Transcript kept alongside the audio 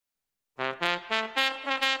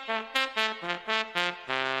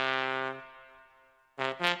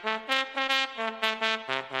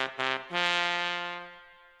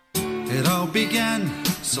began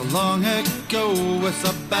so long ago with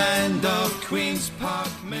a band of Queen's Park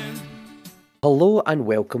men. Hello and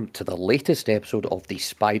welcome to the latest episode of the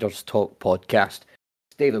Spiders Talk podcast.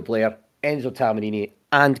 David Blair, Enzo Tamanini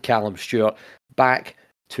and Callum Stewart back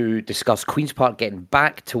to discuss Queen's Park getting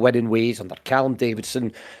back to winning ways under Callum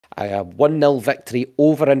Davidson. A 1-0 victory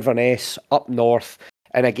over Inverness up north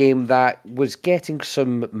in a game that was getting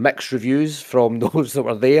some mixed reviews from those that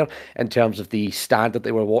were there in terms of the standard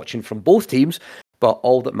they were watching from both teams. But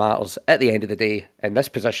all that matters at the end of the day, in this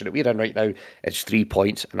position that we're in right now, is 3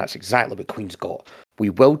 points, and that's exactly what Queen's got. We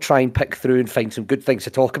will try and pick through and find some good things to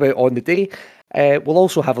talk about on the day. We'll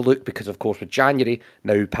also have a look, because of course with January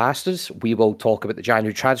now past us, we will talk about the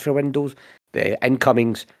January transfer windows, the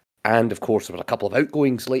incomings, and of course there were a couple of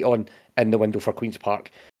outgoings late on in the window for Queen's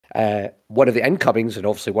Park. One of the incomings, and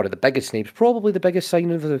obviously one of the biggest names, probably the biggest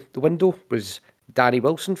signing of the window, was Danny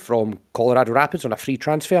Wilson from Colorado Rapids on a free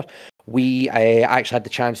transfer. We actually had the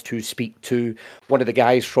chance to speak to one of the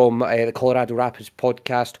guys from the Colorado Rapids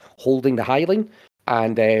podcast, Holding the Highland,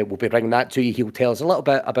 and we'll be bringing that to you. He'll tell us a little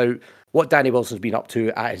bit about what Danny Wilson's been up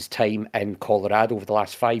to at his time in Colorado over the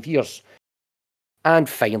last 5 years. And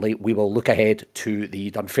finally, we will look ahead to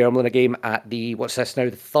the Dunfermline game at the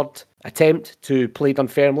third attempt to play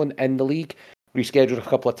Dunfermline in the league. Rescheduled a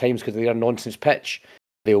couple of times because of their nonsense pitch.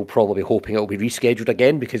 They'll probably be hoping it'll be rescheduled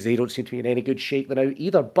again because they don't seem to be in any good shape now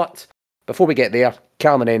either. But before we get there,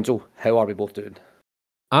 Callum and Enzo, how are we both doing?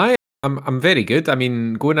 I'm very good. I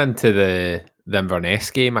mean, going into the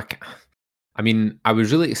Inverness game, I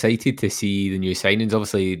was really excited to see the new signings.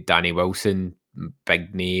 Obviously, Danny Wilson,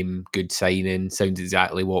 big name, good signing, sounds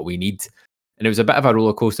exactly what we need. And it was a bit of a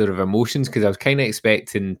roller coaster of emotions because I was kind of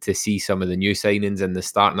expecting to see some of the new signings in the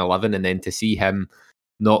starting 11 and then to see him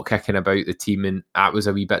not kicking about the team, and that was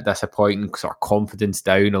a wee bit disappointing, sort of confidence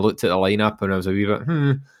down. I looked at the lineup and I was a wee bit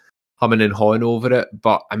humming and hawing over it.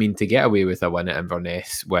 But I mean, to get away with a win at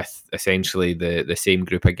Inverness with essentially the same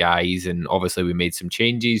group of guys, and obviously we made some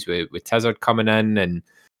changes with Tizard coming in and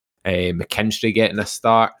McKinstry getting a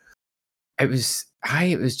start. It was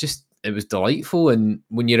delightful. And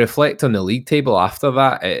when you reflect on the league table after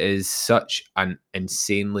that, it is such an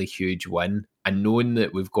insanely huge win. And knowing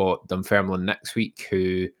that we've got Dunfermline next week,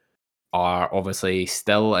 who are obviously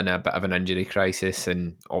still in a bit of an injury crisis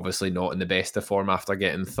and obviously not in the best of form after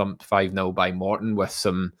getting thumped 5-0 by Morton with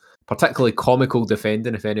some particularly comical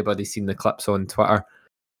defending. If anybody's seen the clips on Twitter,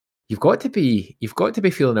 you've got to be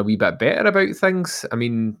feeling a wee bit better about things. I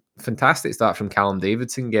mean, fantastic start from Callum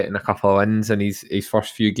Davidson, getting a couple of wins in his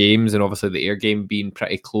first few games, and obviously the Ayr game being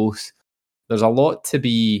pretty close. There's a lot to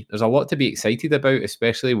be excited about,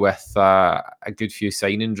 especially with a good few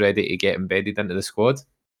signings ready to get embedded into the squad.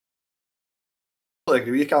 I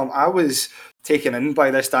agree with you, Callum. I was taken in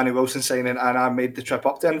by this Danny Wilson signing, and I made the trip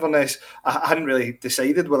up to Inverness. I hadn't really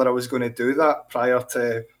decided whether I was going to do that prior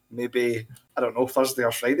to maybe, I don't know, Thursday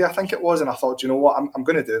or Friday, I think it was. And I thought, you know what, I'm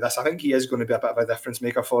going to do this. I think he is going to be a bit of a difference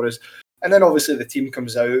maker for us. And then obviously the team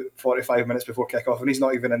comes out 45 minutes before kickoff, and he's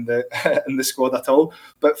not even in the in the squad at all.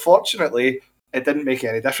 But fortunately, it didn't make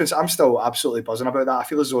any difference. I'm still absolutely buzzing about that. I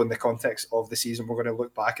feel as though in the context of the season, we're going to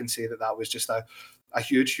look back and say that was just a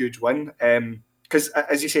huge, huge win. Because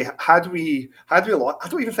as you say, had we lost, I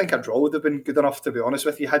don't even think a draw would have been good enough, to be honest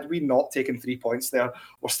with you. Had we not taken 3 points there,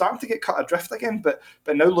 we're starting to get cut adrift again. But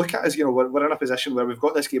now look at us, we're in a position where we've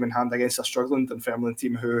got this game in hand against a struggling Dunfermline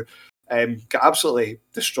team who got absolutely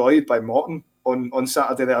destroyed by Morton on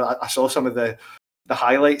Saturday. There, I saw some of the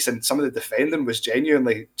highlights, and some of the defending was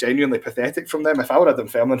genuinely pathetic from them. If I were a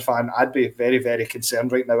Dunfermline fan, I'd be very, very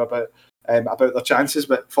concerned right now about their chances.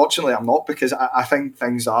 But fortunately, I'm not, because I think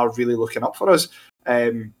things are really looking up for us.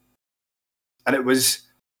 And it was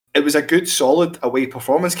a good, solid away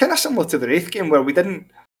performance, kind of similar to the Wraith game, where we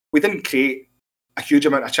didn't create a huge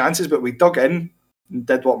amount of chances, but we dug in,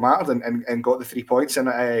 did what mattered, and got the 3 points. And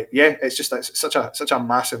it's just such a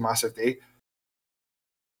massive day.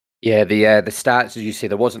 Yeah, the stats, as you say,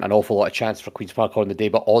 there wasn't an awful lot of chance for Queen's Park on the day,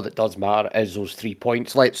 but all that does matter is those 3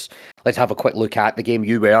 points. Let's have a quick look at the game.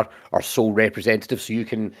 You were our sole representative, so you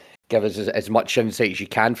can give us as much insight as you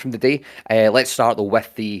can from the day. Let's start though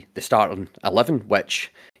with the starting 11,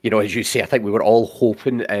 which, as you say, I think we were all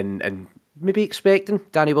hoping and maybe expecting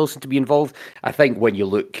Danny Wilson to be involved. I think when you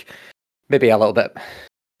look maybe a little bit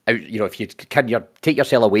out, if you take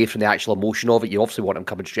yourself away from the actual emotion of it, you obviously want him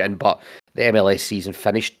coming straight in, but the MLS season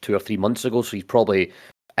finished 2 or 3 months ago, so he's probably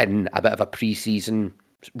in a bit of a pre-season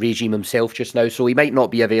regime himself just now, so he might not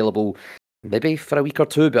be available maybe for a week or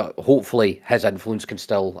two, but hopefully his influence can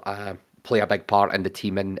still play a big part in the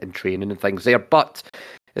team and training and things there. But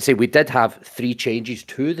I say we did have 3 changes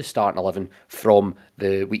to the starting 11 from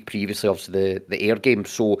the week previously, obviously the Ayr game.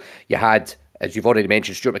 So you had, as you've already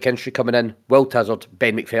mentioned, Stuart McKinstry coming in, Will Tizard,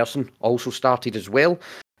 Ben McPherson also started as well.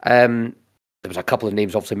 There was a couple of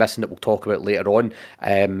names obviously missing that we'll talk about later on.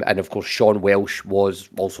 And of course, Sean Welsh was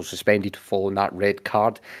also suspended following that red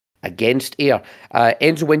card against Ayr.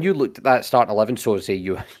 Enzo, when you looked at that starting 11, so to say,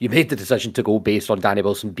 you made the decision to go based on Danny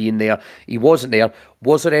Wilson being there. He wasn't there.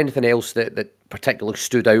 Was there anything else that particularly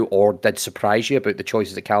stood out or did surprise you about the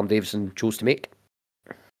choices that Callum Davison chose to make?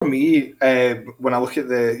 For me, when I look at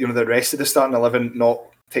the rest of the starting 11, not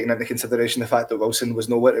taking into consideration the fact that Wilson was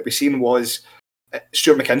nowhere to be seen, was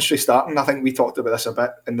Stuart McKinstry starting. I think we talked about this a bit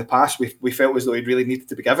in the past. We felt as though he really needed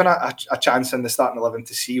to be given a chance in the starting 11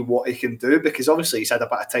 to see what he can do, because obviously he's had a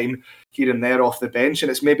bit of time here and there off the bench, and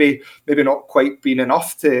it's maybe not quite been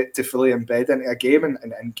enough to fully embed into a game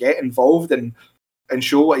and get involved and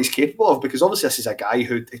show what he's capable of, because obviously this is a guy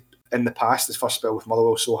who in the past, his first spell with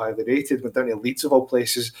Motherwell was so highly rated, went down to Leeds of all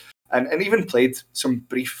places, and even played some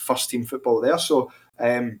brief first team football there. So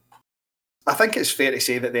I think it's fair to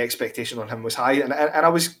say that the expectation on him was high, and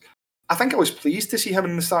I think I was pleased to see him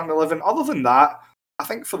in the starting 11. Other than that, I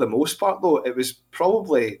think for the most part though, it was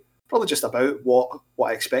probably just about what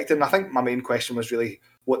I expected. And I think my main question was really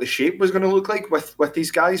what the shape was going to look like with these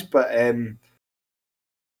guys. But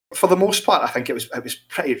for the most part, I think it was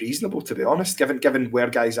pretty reasonable, to be honest, given where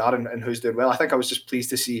guys are and who's doing well. I think I was just pleased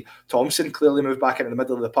to see Thompson clearly move back into the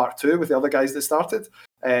middle of the park too with the other guys that started.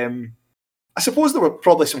 I suppose there were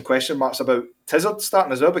probably some question marks about Tizard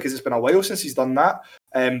starting as well, because it's been a while since he's done that.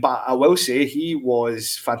 But I will say he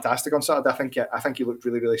was fantastic on Saturday. I think he looked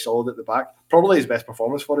really, really solid at the back. Probably his best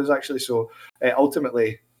performance for us, actually. So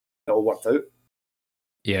ultimately, it all worked out.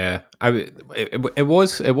 Yeah, it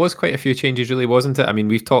was quite a few changes, really, wasn't it? I mean,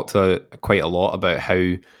 we've talked quite a lot about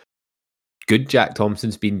how good Jack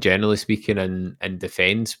Thompson's been, generally speaking, in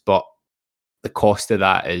defence, but the cost of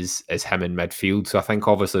that is him in midfield. So I think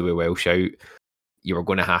obviously with Welsh out, you were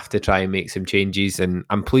going to have to try and make some changes. And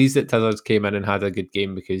I'm pleased that Tizards came in and had a good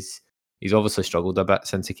game, because he's obviously struggled a bit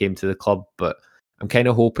since he came to the club. But I'm kind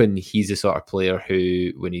of hoping he's the sort of player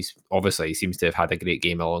who, when he seems to have had a great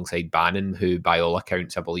game alongside Bannon, who by all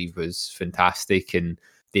accounts I believe was fantastic, and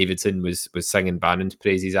Davidson was singing Bannon's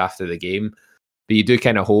praises after the game. But you do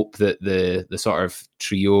kind of hope that the sort of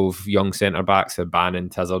trio of young centre-backs of Bannon,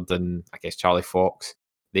 Tizard, and I guess Charlie Fox,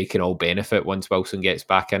 they can all benefit once Wilson gets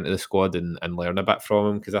back into the squad and learn a bit from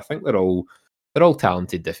him, because I think they're all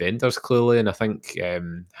talented defenders, clearly, and I think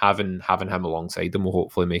having him alongside them will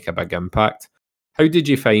hopefully make a big impact. How did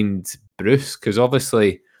you find Bruce? Because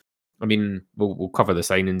obviously, I mean, we'll cover the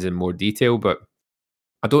signings in more detail, but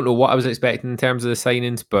I don't know what I was expecting in terms of the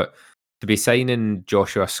signings, but to be signing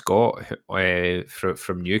Joshua Scott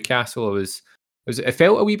from Newcastle, it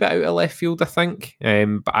felt a wee bit out of left field, I think.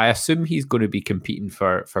 But I assume he's going to be competing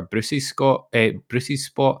for Bruce's spot,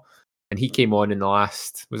 and he came on in the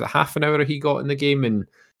last, was it half an hour he got in the game? And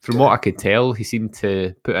from what I could tell, he seemed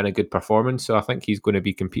to put in a good performance. So I think he's going to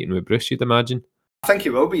be competing with Bruce, you'd imagine. I think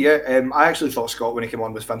he will be, yeah. I actually thought Scott, when he came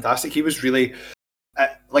on, was fantastic. He was really,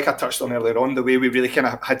 like I touched on earlier on, the way we really kind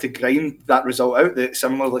of had to grind that result out,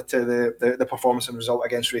 similarly to the performance and result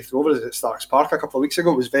against Wraith Rovers at Starks Park a couple of weeks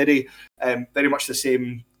ago, was very much the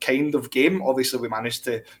same kind of game. Obviously, we managed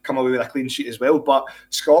to come away with a clean sheet as well, but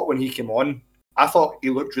Scott, when he came on, I thought he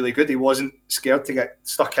looked really good. He wasn't scared to get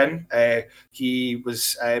stuck in. He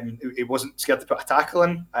wasn't scared to put a tackle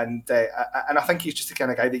in, and I think he's just the kind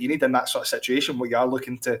of guy that you need in that sort of situation where you are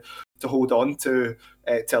looking to hold on to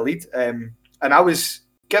a lead. And I was,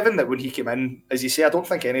 given that when he came in, as you say, I don't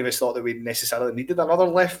think any of us thought that we necessarily needed another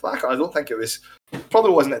left back. I don't think it was,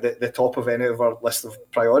 probably wasn't at the top of any of our list of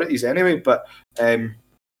priorities anyway, but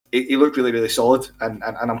he looked really, really solid, and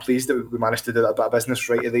I'm pleased that we managed to do that bit of business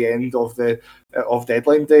right at the end of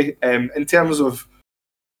deadline day. In terms of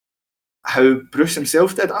how Bruce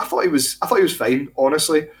himself did, I thought he was fine,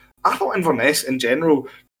 honestly. I thought Inverness in general,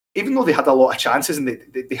 even though they had a lot of chances and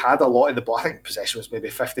they had a lot of the ball, I think possession was maybe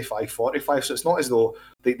 55-45, so it's not as though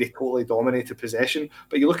they totally dominated possession.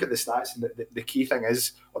 But you look at the stats, and the key thing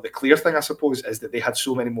is, or the clear thing I suppose, is that they had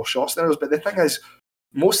so many more shots than us. But the thing is,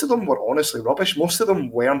 most of them were honestly rubbish. Most of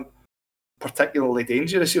them weren't particularly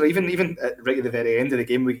dangerous. You know, even right at the very end of the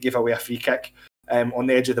game, we gave away a free kick on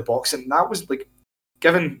the edge of the box, and that was like,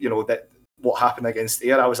 given that what happened against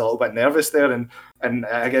Ayr, I was a little bit nervous there, and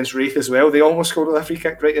against Wraith as well. They almost scored with a free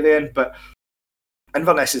kick right at the end, but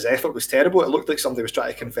Inverness's effort was terrible. It looked like somebody was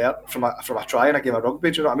trying to convert from a try in a game of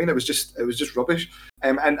rugby. Do you know what I mean? It was just rubbish,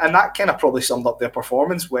 and that kind of probably summed up their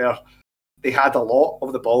performance, where they had a lot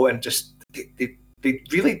of the ball and just they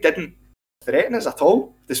really didn't threaten us at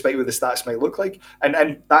all, despite what the stats might look like.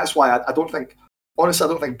 And that's why I don't think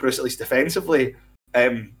Bruce, at least defensively,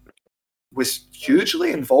 was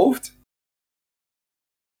hugely involved.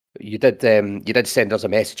 You did send us a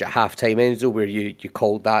message at halftime, Enzo, where you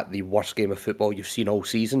called that the worst game of football you've seen all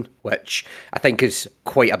season, which I think is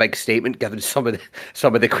quite a big statement given some of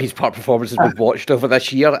the Queen's Park performances we've watched over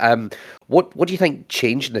this year. What do you think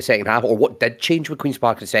changed in the second half, or what did change with Queen's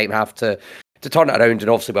Park in the second half to turn it around? And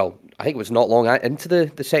obviously, well, I think it was not long into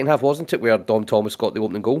the second half, wasn't it, where Dom Thomas got the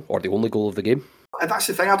opening goal, or the only goal of the game? And that's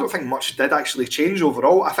the thing, I don't think much did actually change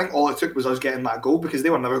overall. I think all it took was us getting that goal, because they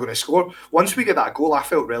were never going to score. Once we get that goal, I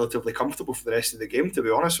felt relatively comfortable for the rest of the game, to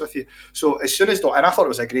be honest with you. So as soon as, and I thought it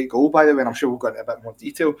was a great goal, by the way, and I'm sure we'll go into a bit more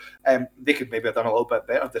detail. They could maybe have done a little bit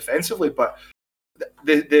better defensively, but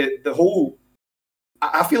the whole,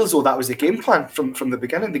 I feel as though that was the game plan from the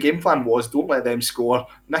beginning. The game plan was, don't let them score,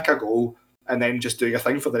 nick a goal, and then just do your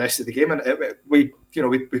thing for the rest of the game. And we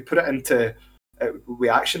put it into, we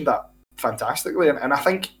actioned that fantastically, and I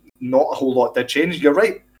think not a whole lot did change. You're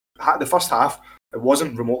right, the first half, it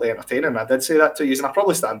wasn't remotely entertaining. I did say that to you, and I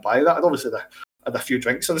probably stand by that. I'd obviously had a few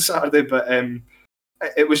drinks on Saturday, but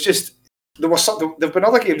it was just, there have been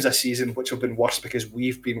other games this season which have been worse because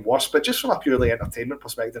we've been worse, but just from a purely entertainment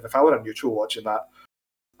perspective, if I were a neutral watching that,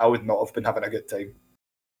 I would not have been having a good time.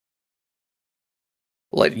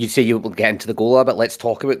 You say you will get into the goal a bit. Let's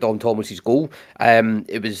talk about Dom Thomas's goal.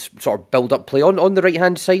 It was sort of build-up play on the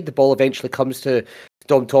right-hand side. The ball eventually comes to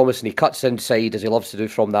Dom Thomas, and he cuts inside, as he loves to do,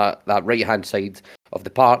 from that right-hand side of the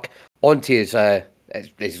park onto his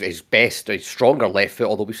best, his stronger left foot,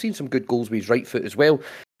 although we've seen some good goals with his right foot as well.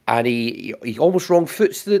 And he almost wrong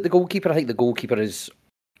foots the goalkeeper. I think the goalkeeper is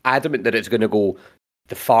adamant that it's going to go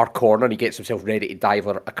the far corner, and he gets himself ready to dive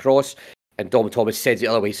across. And Dom Thomas sends it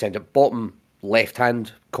the other way, sends it bottom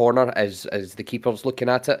left-hand corner as the keeper's looking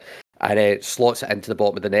at it, and slots it into the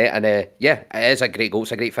bottom of the net. And it is a great goal.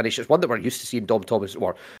 It's a great finish. It's one that we're used to seeing Dom Thomas,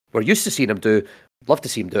 or we're used to seeing him do. I'd love to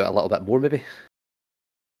see him do it a little bit more, maybe.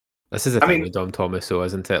 This is the thing with Dom Thomas, though,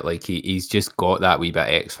 isn't it? Like, he's just got that wee bit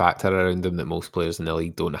X factor around him that most players in the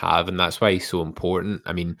league don't have, and that's why he's so important.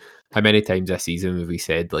 I mean, how many times this season have we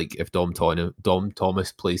said, like, if Dom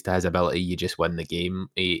Thomas plays to his ability, you just win the game?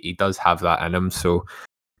 He does have that in him, so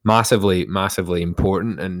massively, massively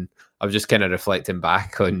important. And I was just kind of reflecting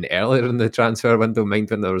back on earlier in the transfer window, mind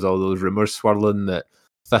when there was all those rumours swirling that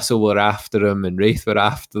Thistle were after him and Wraith were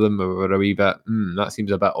after them, or were a wee bit, that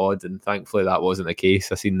seems a bit odd, and thankfully that wasn't the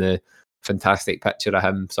case. I seen the fantastic picture of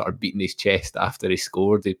him sort of beating his chest after he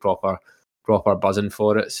scored. He proper buzzing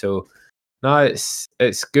for it. So no, it's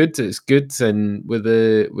good. It's good, and with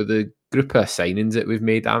the group of signings that we've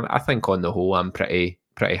made, I think on the whole I'm pretty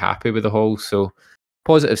happy with the whole. So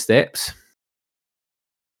positive steps.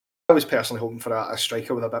 I was personally hoping for a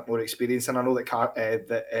striker with a bit more experience, and I know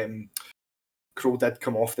that Crow did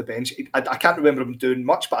come off the bench. I can't remember him doing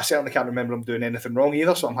much, but I certainly can't remember him doing anything wrong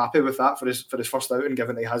either. So I'm happy with that for his first outing,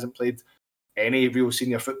 given that he hasn't played any real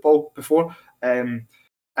senior football before. And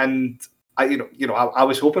I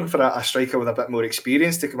was hoping for a striker with a bit more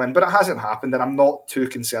experience to come in, but it hasn't happened, and I'm not too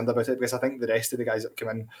concerned about it because I think the rest of the guys that come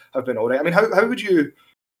in have been all right. I mean, how would you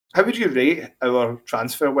rate our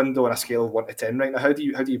transfer window on a scale of 1 to 10 right now? How do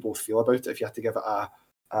you both feel about it if you had to give it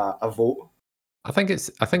a vote? I think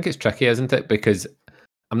it's tricky, isn't it? Because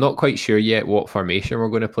I'm not quite sure yet what formation we're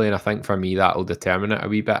going to play, and I think for me that'll determine it a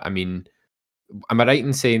wee bit. I mean, am I right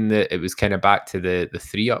in saying that it was kind of back to the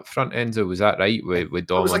three up front, Enzo? Was that right with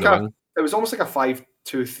Dom on the wing? It was almost like a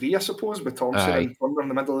 5-2-3, I suppose, with Thompson and Thunder in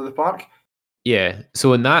the middle of the park. Yeah.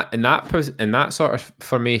 So in that sort of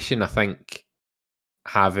formation, I think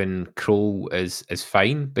having Kroll is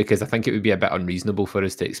fine, because I think it would be a bit unreasonable for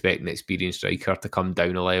us to expect an experienced striker to come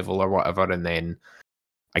down a level or whatever and then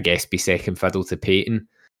I guess be second fiddle to Payton.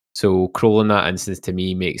 So Kroll in that instance to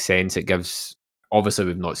me makes sense. It gives, obviously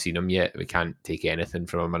we've not seen him yet, we can't take anything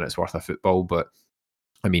from a minute's worth of football, but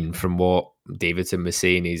I mean, from what Davidson was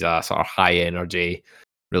saying, he's a sort of high energy,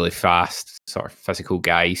 really fast, sort of physical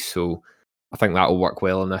guy, so I think that'll work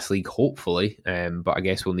well in this league, hopefully, but I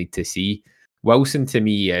guess we'll need to see. Wilson to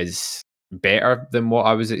me is better than what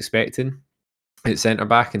I was expecting at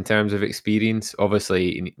centre-back in terms of experience.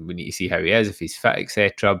 Obviously, we need to see how he is, if he's fit,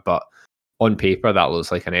 etc. But on paper, that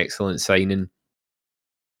looks like an excellent signing.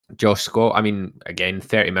 Josh Scott, I mean, again,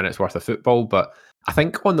 30 minutes worth of football, but I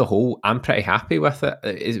think on the whole, I'm pretty happy with it.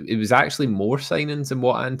 It was actually more signings than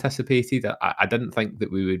what I anticipated. I didn't think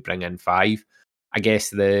that we would bring in 5. I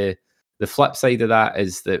guess the flip side of that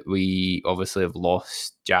is that we obviously have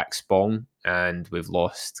lost Jack Spong and we've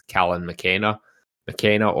lost Callan McKenna.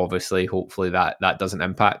 McKenna, obviously, hopefully that doesn't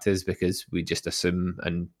impact us, because we just assume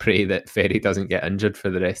and pray that Ferry doesn't get injured for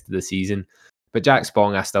the rest of the season. But Jack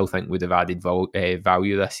Spong, I still think would have added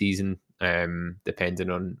value this season, depending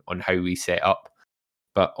on how we set up.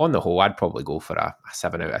 But on the whole, I'd probably go for a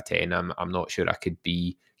 7 out of 10. I'm not sure I could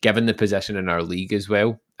be, given the position in our league as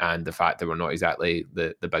well, and the fact that we're not exactly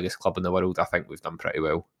the biggest club in the world. I think we've done pretty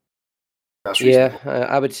well. That's reasonable. Yeah,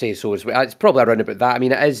 I would say so as well. It's probably around about that. I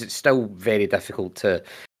mean, it's still very difficult to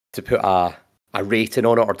put a rating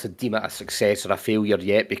on it or to deem it a success or a failure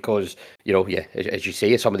yet, because, as you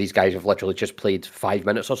say, some of these guys have literally just played 5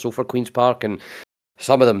 minutes or so for Queen's Park, and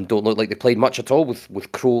some of them don't look like they played much at all.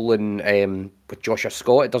 With Kroll and with Joshua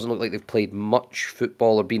Scott, it doesn't look like they've played much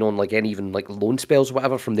football or been on even loan spells or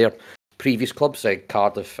whatever from their previous clubs,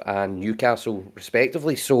 Cardiff and Newcastle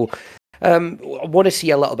respectively. So I want to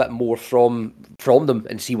see a little bit more from them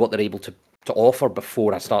and see what they're able to offer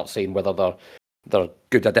before I start saying whether they're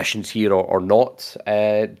good additions here or not.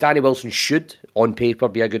 Danny Wilson should, on paper,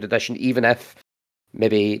 be a good addition, even if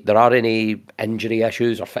maybe there are any injury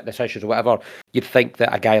issues or fitness issues or whatever. You'd think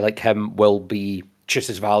that a guy like him will be just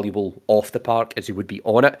as valuable off the park as he would be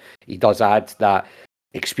on it. He does add that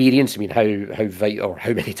experience. I mean, how vital, or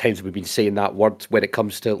how many times have we been saying that word when it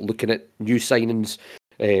comes to looking at new signings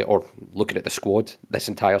or looking at the squad this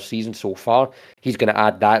entire season so far? He's going to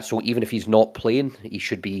add that. So even if he's not playing, he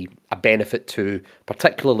should be a benefit to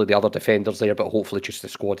particularly the other defenders there, but hopefully just the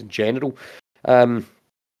squad in general.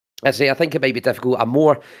 I think it might be difficult. I'm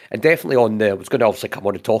more, and definitely I was going to obviously come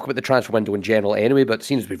on and talk about the transfer window in general anyway, but it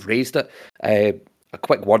seems we've raised it. A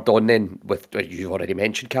quick word on then, with you've already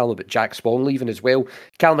mentioned, Callum, about Jack Spong leaving as well.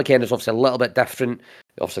 Callum McKenna's obviously a little bit different.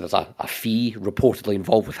 Obviously there's a fee reportedly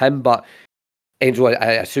involved with him, but Enzo,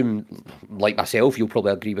 I assume, like myself, you'll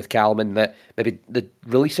probably agree with Callum in that maybe the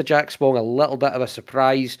release of Jack Spong, a little bit of a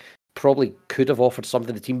surprise, probably could have offered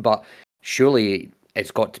something to the team, but surely it's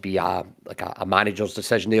got to be a manager's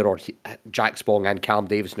decision there, or Jack Spong and Callum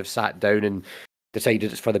Davison have sat down and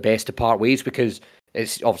decided it's for the best to part ways, because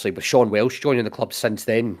it's obviously with Sean Welsh joining the club since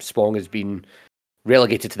then, Spong has been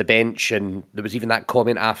relegated to the bench, and there was even that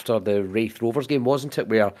comment after the Wraith Rovers game, wasn't it,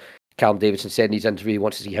 where Callum Davison said in his interview he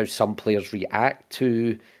wants to see how some players react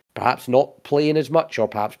to perhaps not playing as much or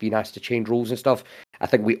perhaps being asked to change roles and stuff. I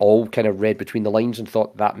think we all kind of read between the lines and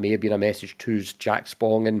thought that may have been a message to Jack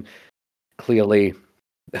Spong, and clearly,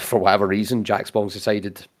 for whatever reason, Jack Spong's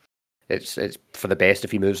decided it's for the best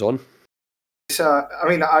if he moves on.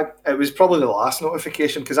 It was probably the last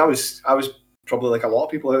notification, because I was probably like a lot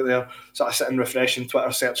of people out there, sort of sitting refreshing Twitter,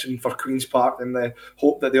 searching for Queen's Park in the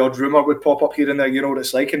hope that the odd rumour would pop up here and there. You know what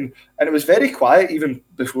it's like, and it was very quiet even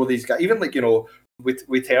before these guys. Even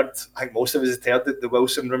we'd heard, I think most of us had heard the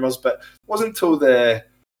Wilson rumours, but it wasn't till the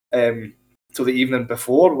evening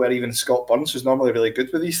before, where even Scott Burns, who's normally really good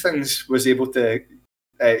with these things, was able to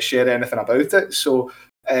share anything about it. So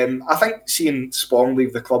I think seeing Spong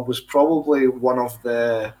leave the club was probably one of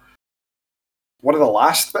the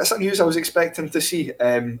last bits of news I was expecting to see.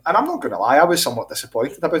 And I'm not going to lie, I was somewhat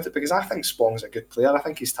disappointed about it, because I think Spong's a good player. I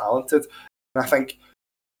think he's talented, and I think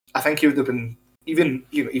he would have been, even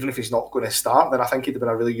if he's not going to start, then I think he'd have been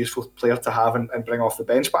a really useful player to have and bring off the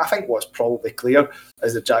bench. But I think what's probably clear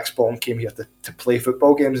is that Jack Spong came here to play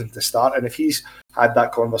football games and to start. And if he's had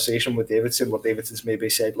that conversation with Davidson, where Davidson's maybe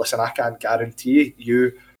said, listen, I can't guarantee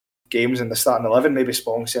you games in the starting 11, maybe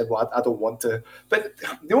Spong said, well, I don't want to. But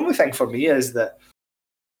the only thing for me is that,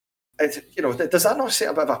 does that not set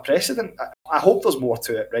a bit of a precedent? I hope there's more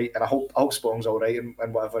to it, right? And I hope Spong's all right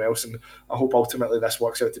and whatever else, and I hope ultimately this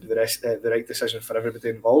works out to be the right decision for everybody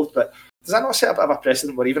involved. But does that not set a bit of a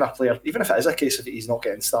precedent where even a player, even if it is a case of he's not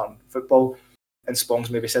getting starting football, and Spong's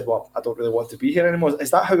maybe said, well, I don't really want to be here anymore. Is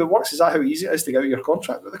that how it works? Is that how easy it is to get out of your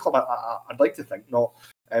contract with the club? I'd like to think not.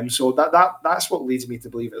 So that's what leads me to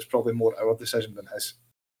believe it's probably more our decision than his.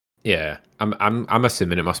 Yeah, I'm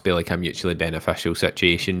assuming it must be like a mutually beneficial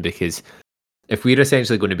situation, because if we're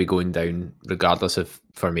essentially going to be going down regardless of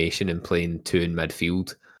formation and playing two in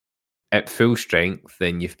midfield at full strength,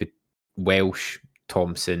 then you've been Welsh,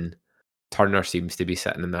 Thompson, Turner seems to be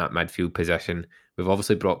sitting in that midfield position. We've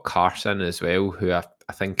obviously brought Carson as well, who I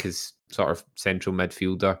think is sort of central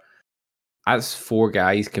midfielder. That's four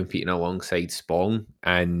guys competing alongside Spong,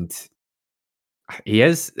 and he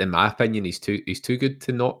is, in my opinion, he's too good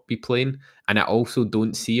to not be playing. And I also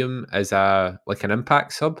don't see him as an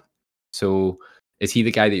impact sub. So is he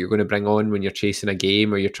the guy that you're going to bring on when you're chasing a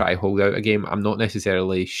game or you're trying to hold out a game? I'm not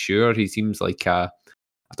necessarily sure. He seems like I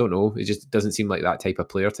don't know. It just doesn't seem like that type of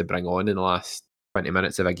player to bring on in the last 20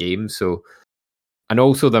 minutes of a game. So, and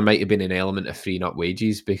also there might have been an element of freeing up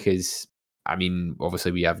wages, because I mean,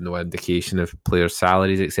 obviously we have no indication of players'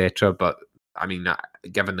 salaries, etc. But I mean,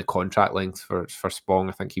 given the contract length for Spong,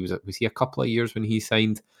 I think was he a couple of years when he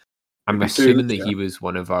signed? I'm assuming that he was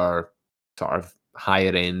one of our sort of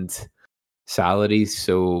higher end salaries.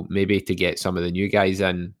 So maybe to get some of the new guys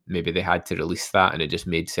in, maybe they had to release that, and it just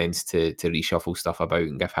made sense to reshuffle stuff about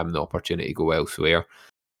and give him the opportunity to go elsewhere.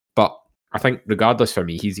 But I think regardless, for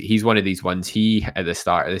me, he's one of these ones. He at the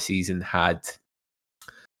start of the season had.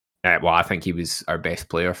 Well, I think he was our best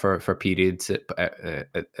player for periods at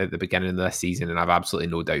the beginning of this season, and I've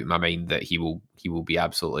absolutely no doubt in my mind that he will be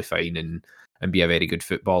absolutely fine and be a very good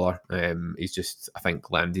footballer. He's just, I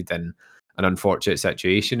think, landed in an unfortunate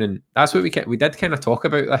situation, and that's what we did kind of talk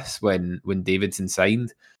about this when Davidson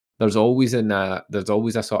signed. There's always a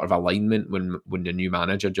sort of alignment when the new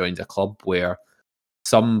manager joins a club where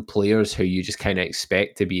some players who you just kind of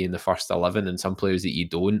expect to be in the first 11 and some players that you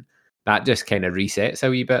don't. That just kind of resets a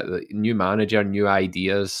wee bit. The new manager, new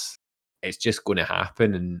ideas, it's just going to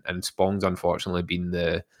happen. And Spong's unfortunately been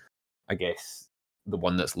the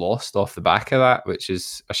one that's lost off the back of that, which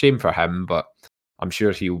is a shame for him. But I'm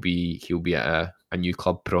sure he'll be at a new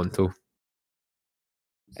club pronto.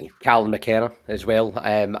 And Callum McKenna as well.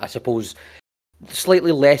 I suppose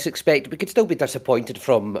slightly less expected. We could still be disappointed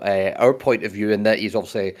from our point of view in that he's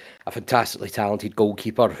obviously a fantastically talented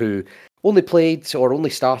goalkeeper who only played or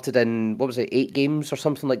only started in, 8 games or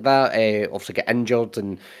something like that. Obviously got injured,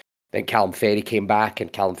 and then Callum Ferry came back,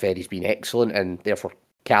 and Callum Ferry's been excellent, and therefore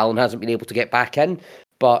Callum hasn't been able to get back in.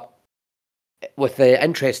 But with the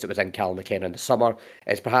interest that was in Callum McKenna in the summer,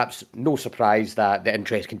 it's perhaps no surprise that the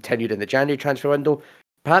interest continued in the January transfer window.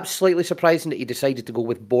 Perhaps slightly surprising that he decided to go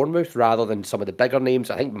with Bournemouth rather than some of the bigger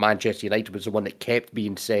names. I think Manchester United was the one that kept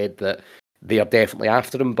being said that they are definitely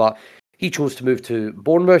after him, but he chose to move to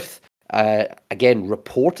Bournemouth. Again,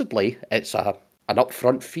 reportedly, it's an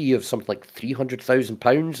upfront fee of something like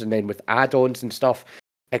 £300,000, and then with add-ons and stuff,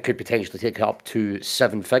 it could potentially take it up to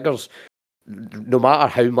 7 figures. No matter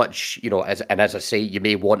how much, as I say, you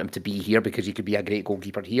may want him to be here because he could be a great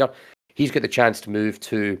goalkeeper here, he's got the chance to move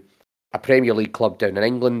to a Premier League club down in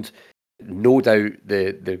England. No doubt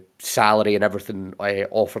the salary and everything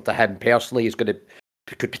offered to him personally could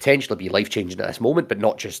potentially be life-changing at this moment, but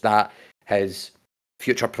not just that. His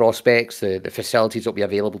future prospects, the facilities that will be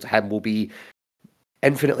available to him will be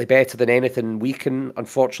infinitely better than anything we can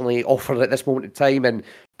unfortunately offer at this moment in time, and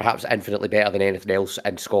perhaps infinitely better than anything else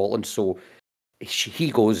in Scotland. So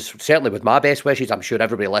he goes, certainly with my best wishes. I'm sure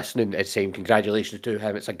everybody listening is saying congratulations to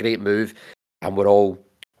him. It's a great move, and we're all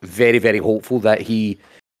very, very hopeful that he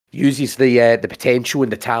uses the potential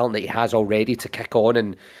and the talent that he has already to kick on.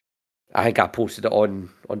 And I think I posted it was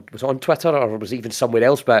it on Twitter or was it even somewhere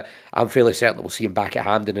else, but I'm fairly certain that we'll see him back at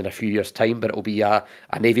Hampden in a few years' time, but it'll be a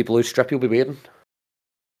navy blue strip he'll be wearing.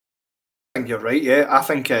 I think you're right, yeah. I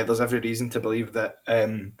think there's every reason to believe that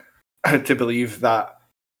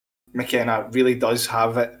McKenna really does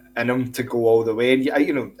have it in him to go all the way. And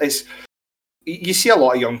you see a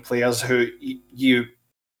lot of young players who you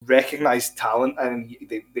recognise talent and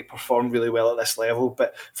they perform really well at this level.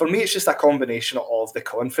 But for me, it's just a combination of the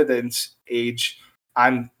confidence, age,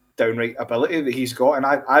 and downright ability that he's got. And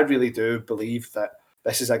I really do believe that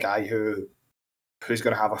this is a guy who's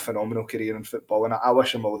going to have a phenomenal career in football, and I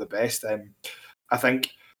wish him all the best. I think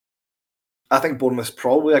Bournemouth's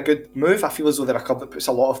probably a good move. I feel as though they're a club that puts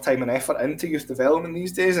a lot of time and effort into youth development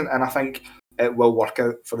these days, and I think it will work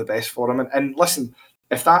out for the best for him. And listen,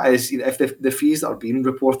 if the fees that are being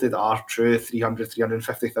reported are true,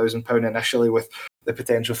 £350,000 initially, with the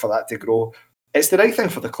potential for that to grow, it's the right thing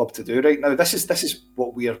for the club to do right now. This is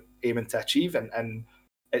what we're aiming to achieve, and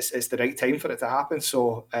it's the right time for it to happen.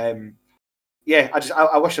 So I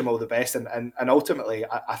wish him all the best, and ultimately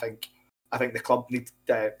I think the club need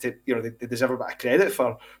to they deserve a bit of credit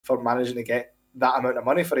for managing to get that amount of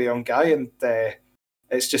money for a young guy, and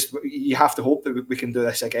it's just, you have to hope that we can do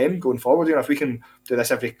this again going forward. If we can do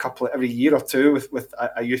this every year or two with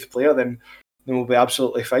a youth player, then we'll be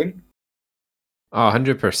absolutely fine.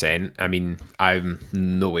 100%. I mean, I'm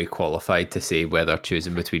no way qualified to say whether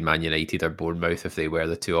choosing between Man United or Bournemouth, if they were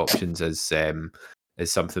the two options, is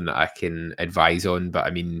something that I can advise on. But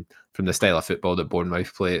I mean, from the style of football that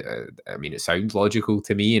Bournemouth play, I mean, it sounds logical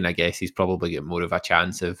to me, and I guess he's probably got more of a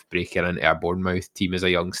chance of breaking into a Bournemouth team as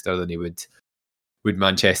a youngster than he would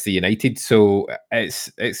Manchester United. So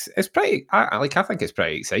it's pretty, I think it's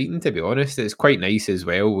pretty exciting, to be honest. It's quite nice as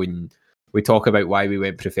well when we talk about why we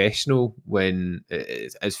went professional, when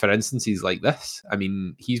as for instances like this. I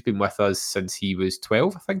mean, he's been with us since he was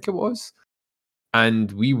 12, I think it was.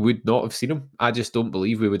 and we would not have seen him. I just don't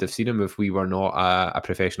believe we would have seen him if we were not a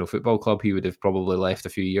professional football club. He would have probably left a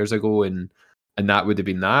few years ago, and that would have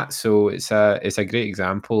been that. So it's a great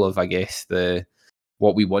example of, I guess,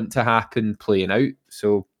 what we want to happen playing out.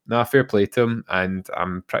 So fair play to him, and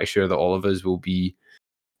I'm pretty sure that all of us will be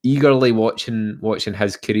eagerly watching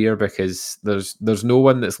his career, because there's no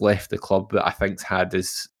one that's left the club that I think's had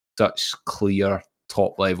such clear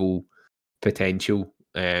top level potential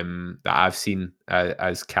that I've seen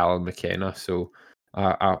as Callum McKenna. So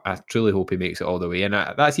I truly hope he makes it all the way. And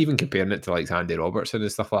that's even comparing it to like Andy Robertson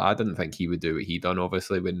and stuff like that. I didn't think he would do what he done,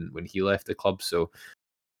 obviously, when he left the club. So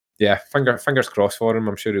yeah, fingers crossed for him.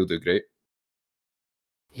 I'm sure he'll do great.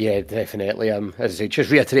 Yeah, definitely. As I say, just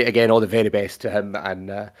reiterate again, all the very best to him,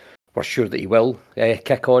 and we're sure that he will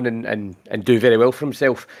kick on and do very well for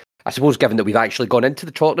himself. I suppose, given that we've actually gone into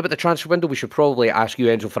talking about the transfer window, we should probably ask you,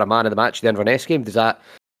 Enzo, for a man of the match of the Inverness game. Does that,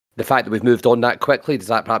 the fact that we've moved on that quickly, does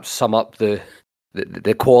that perhaps sum up the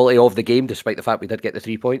quality of the game, despite the fact we did get the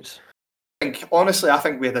 3 points? Honestly, I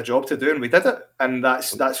think we had a job to do and we did it, and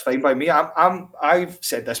that's fine by me. I've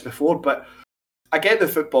said this before, but I get that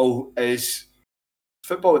football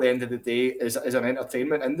at the end of the day is an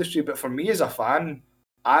entertainment industry, but for me as a fan,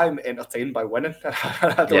 I'm entertained by winning.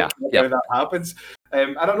 I don't care how that happens.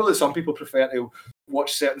 And I know that some people prefer to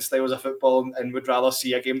watch certain styles of football and would rather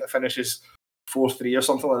see a game that finishes 4-3 or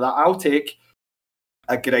something like that. I'll take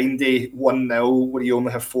a grindy 1-0 where you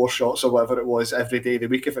only have 4 shots or whatever it was every day of the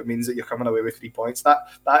week if it means that you're coming away with 3 points. That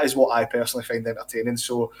is what I personally find entertaining.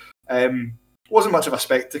 So wasn't much of a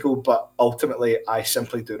spectacle, but ultimately I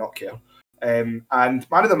simply do not care. And man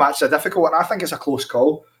of the match is a difficult one. I think it's a close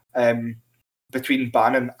call between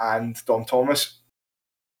Barman and Dom Thomas.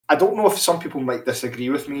 I don't know if some people might disagree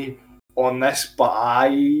with me on this, but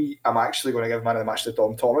I am actually going to give man of the match to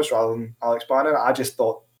Dom Thomas rather than Alex Barman. I just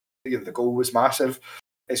thought the goal was massive.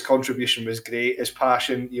 His contribution was great. His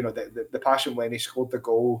passion, the passion when he scored the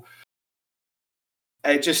goal.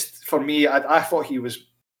 It just, for me, I thought he was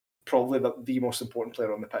probably the most important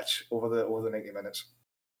player on the pitch over the 90 minutes.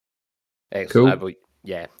 Excellent. Cool.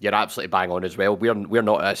 Yeah, you're absolutely bang on as well. We're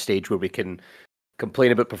not at a stage where we can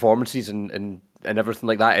complain about performances and everything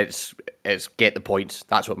like that. It's get the points.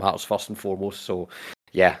 That's what matters first and foremost. So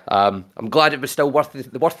yeah, I'm glad it was still worth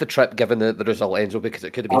the trip given the result, Enzo, because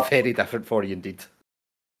it could have been very different for you indeed.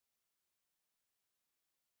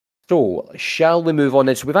 So, shall we move on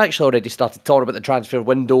then? So we've actually already started talking about the transfer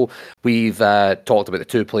window. We've talked about the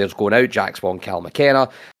 2 players going out, Jack Swan, Cal McKenna.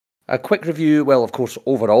 A quick review. Well, of course,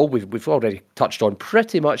 overall, we've already touched on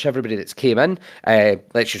pretty much everybody that's came in.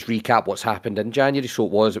 Let's just recap what's happened in January. So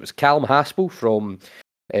it was Callum Haspel from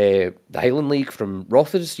the Highland League from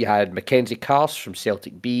Rothes. You had Mackenzie Carse from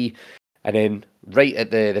Celtic B. And then right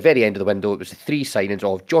at the very end of the window, it was the 3 signings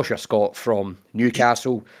of Joshua Scott from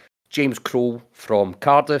Newcastle, James Crowe from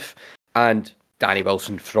Cardiff, and Danny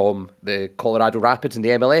Wilson from the Colorado Rapids in the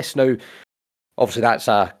MLS. Now, obviously, that's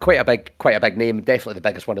quite a big name, definitely the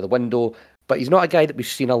biggest one of the window. But he's not a guy that we've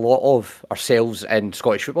seen a lot of ourselves in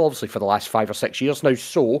Scottish football, obviously, for the last 5 or 6 years now.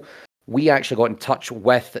 So we actually got in touch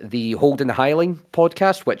with the Holding the Highline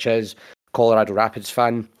podcast, which is Colorado Rapids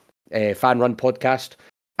fan-run podcast.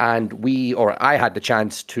 And I had the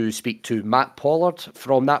chance to speak to Matt Pollard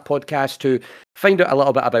from that podcast to find out a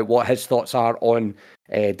little bit about what his thoughts are on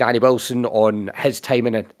Danny Wilson, on his time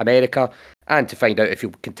in America, and to find out if he'll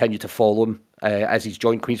continue to follow him as he's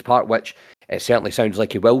joined Queen's Park, which it certainly sounds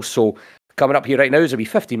like he will. So coming up here right now is a wee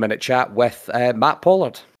 15-minute chat with Matt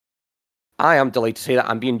Pollard. I am delighted to say that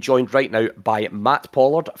I'm being joined right now by Matt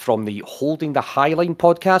Pollard from the Holding the Highline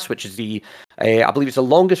podcast, which is I believe it's the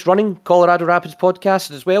longest running Colorado Rapids podcast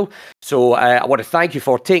as well. So I want to thank you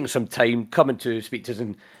for taking some time coming to speak to us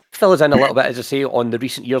and fill us in a little bit, as I say, on the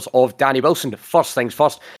recent years of Danny Wilson. First things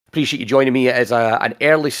first, appreciate you joining me as an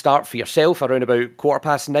early start for yourself, around about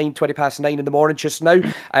 9:20 in the morning just now.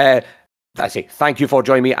 I say thank you for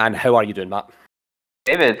joining me, and how are you doing, Matt?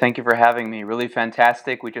 David, thank you for having me. Really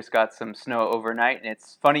fantastic. We just got some snow overnight, and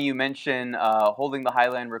it's funny you mention Holding the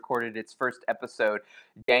Highland recorded its first episode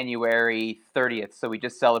January 30th, so we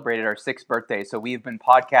just celebrated our 6th birthday. So we've been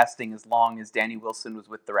podcasting as long as Danny Wilson was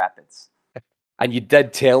with the Rapids. And you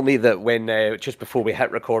did tell me that when, just before we hit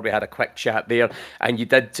record, we had a quick chat there, and you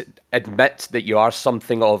did admit that you are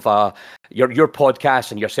something of your podcast,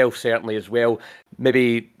 and yourself certainly as well,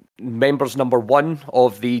 maybe members number 1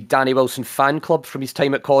 of the Danny Wilson fan club from his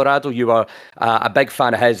time at Colorado. You were a big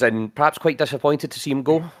fan of his and perhaps quite disappointed to see him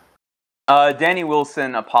go. Danny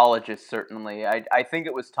Wilson, apologist, certainly. I think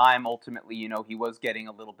it was time, ultimately. He was getting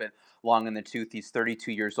a little bit long in the tooth. He's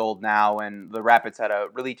 32 years old now, and the Rapids had a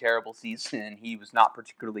really terrible season. He was not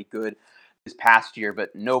particularly good. his past year,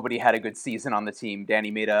 but nobody had a good season on the team. Danny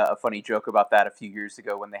made a funny joke about that a few years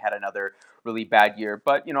ago when they had another really bad year.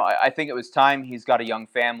 But, I think it was time. He's got a young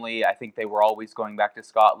family. I think they were always going back to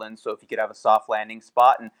Scotland. So if he could have a soft landing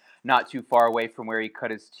spot and not too far away from where he cut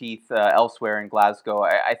his teeth elsewhere in Glasgow,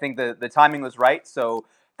 I think the timing was right. So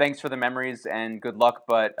thanks for the memories and good luck.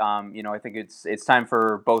 But, I think it's time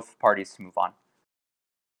for both parties to move on.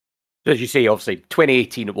 As you say, obviously,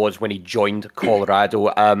 2018 it was when he joined Colorado.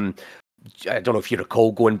 I don't know if you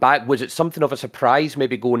recall going back. Was it something of a surprise,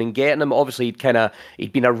 maybe going and getting him? Obviously,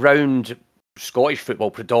 he'd been around Scottish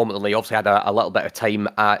football predominantly. Obviously, had a little bit of time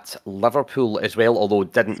at Liverpool as well, although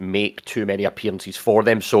didn't make too many appearances for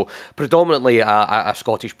them. So predominantly a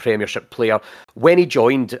Scottish Premiership player. When he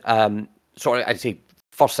joined, I'd say,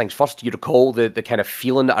 first things first, do you recall the kind of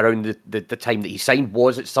feeling around the time that he signed?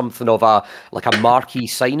 Was it something of a marquee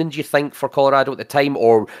signing, do you think, for Colorado at the time,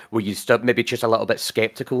 or were you still maybe just a little bit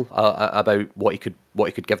sceptical about what he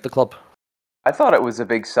could give the club? I thought it was a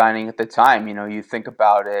big signing at the time. You think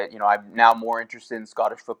about it, I'm now more interested in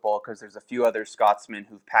Scottish football because there's a few other Scotsmen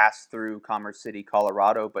who've passed through Commerce City,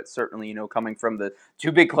 Colorado, but certainly, coming from the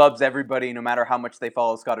two big clubs, everybody, no matter how much they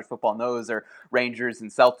follow Scottish football, knows are Rangers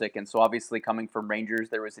and Celtic. And so obviously coming from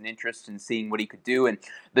Rangers, there was an interest in seeing what he could do. And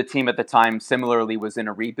the team at the time similarly was in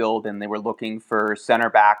a rebuild, and they were looking for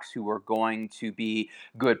center backs who were going to be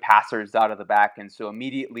good passers out of the back. And so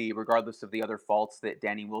immediately, regardless of the other faults that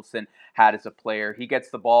Danny Wilson had as a player, he gets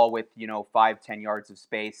the ball with 5-10 yards of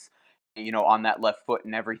space on that left foot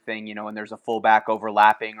and everything, and there's a fullback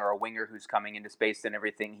overlapping or a winger who's coming into space and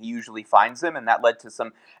everything. He usually finds them, and that led to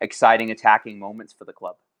some exciting attacking moments for the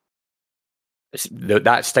club.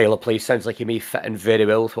 That style of play sounds like he may fit in very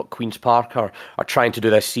well with what Queen's Park are trying to do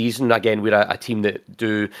this season. Again, we're a team that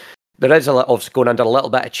do. There is obviously going under a little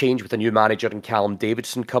bit of change with a new manager and Callum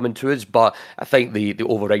Davidson coming to us, but I think the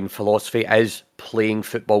overriding philosophy is playing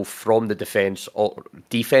football from the defence,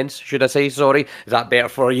 should I say, sorry. Is that better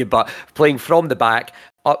for you? But playing from the back,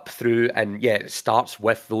 up through, and it starts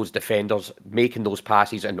with those defenders making those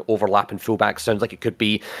passes and overlapping fullbacks. Sounds like it could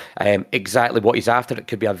be exactly what he's after. It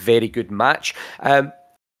could be a very good match.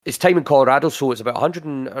 It's time in Colorado, so it's around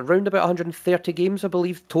about 130 games, I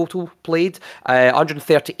believe, total played.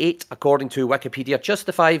 138, according to Wikipedia, just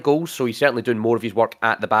the 5 goals, so he's certainly doing more of his work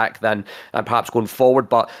at the back than perhaps going forward.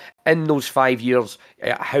 But in those 5 years,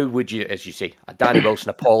 how would you, as you say, a Danny Wilson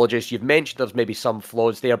apologist, you've mentioned there's maybe some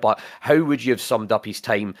flaws there, but how would you have summed up his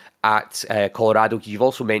time at Colorado? Because you've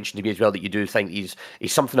also mentioned to me as well that you do think he's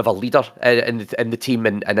something of a leader in the team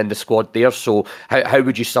and in the squad there. So how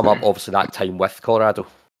would you sum up, obviously, that time with Colorado?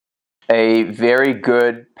 A very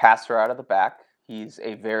good passer out of the back. He's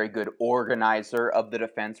a very good organizer of the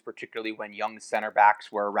defense, particularly when young center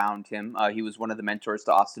backs were around him. He was one of the mentors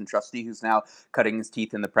to Austin Trusty, who's now cutting his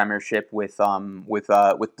teeth in the Premiership with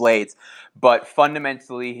blades. But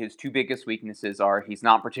fundamentally, his two biggest weaknesses are he's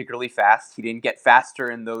not particularly fast. He didn't get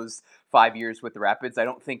faster in those 5 years with the Rapids. I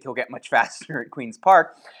don't think he'll get much faster at Queen's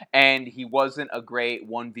Park. And he wasn't a great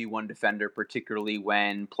 1v1 defender, particularly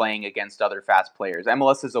when playing against other fast players.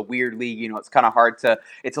 MLS is a weird league. It's kind of hard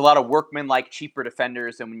it's a lot of workman-like, cheaper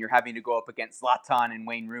defenders. And when you're having to go up against Zlatan and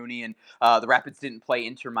Wayne Rooney, and the Rapids didn't play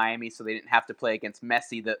Inter Miami, so they didn't have to play against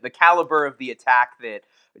Messi, the caliber of the attack that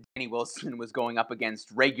Danny Wilson was going up against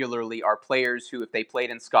regularly are players who, if they played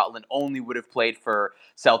in Scotland, only would have played for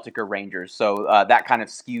Celtic or Rangers. So that kind of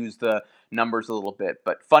skews the numbers a little bit.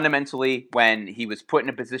 But fundamentally, when he was put in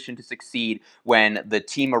a position to succeed, when the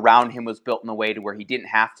team around him was built in a way to where he didn't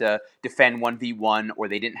have to defend 1v1 or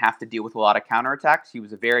they didn't have to deal with a lot of counterattacks, he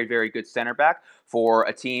was a very, very good center back for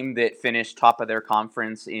a team that finished top of their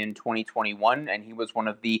conference in 2021. And he was one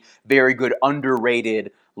of the very good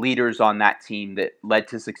underrated leaders on that team that led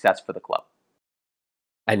to success for the club.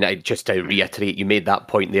 And just to reiterate, you made that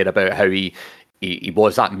point there about how he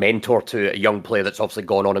was that mentor to a young player that's obviously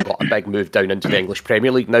gone on and got a big move down into the English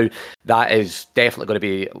Premier League. Now, that is definitely going to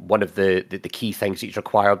be one of the key things he's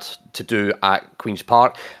required to do at Queen's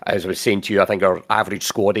Park. As I was saying to you, I think our average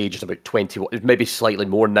squad age is about 20, maybe slightly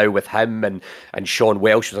more now with him, and Sean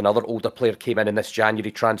Welsh is another older player, came in this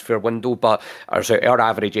January transfer window, but our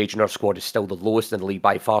average age in our squad is still the lowest in the league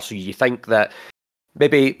by far. So you think that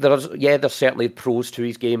maybe there's certainly pros to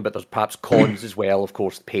his game, but there's perhaps cons as well, of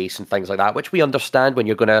course, pace and things like that, which we understand when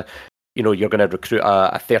you're going to recruit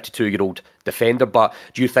a 32-year-old defender. But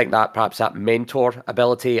do you think that perhaps that mentor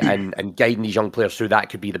ability and guiding these young players through that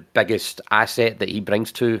could be the biggest asset that he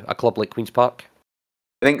brings to a club like Queen's Park?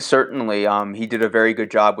 I think certainly he did a very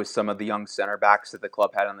good job with some of the young center backs that the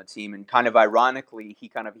club had on the team, and kind of ironically,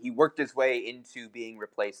 he worked his way into being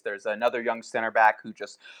replaced. There's another young center back who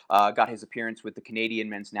just got his appearance with the Canadian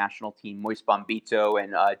men's national team, Moise Bombito,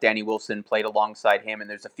 and Danny Wilson played alongside him. And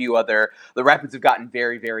there's a few other. The Rapids have gotten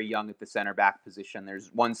very, very young at the center back position.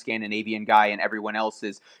 There's one Scandinavian guy, and everyone else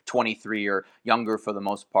is 23 or younger for the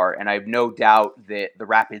most part. And I have no doubt that the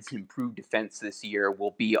Rapids' improved defense this year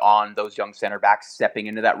will be on those young center backs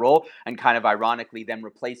stepping into that role, and kind of ironically them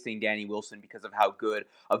replacing Danny Wilson because of how good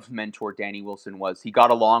of a mentor Danny Wilson was. He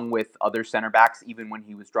got along with other center backs even when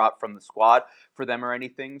he was dropped from the squad for them or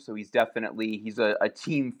anything. So he's a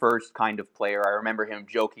team first kind of player. I remember him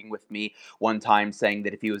joking with me one time saying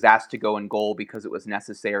that if he was asked to go in goal because it was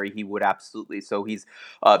necessary, he would absolutely. So he's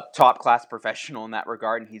a top class professional in that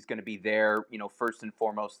regard, and he's going to be there, first and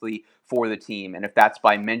foremostly for the team. And if that's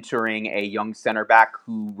by mentoring a young center back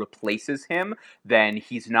who replaces him, then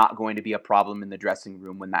he's not going to be a problem in the dressing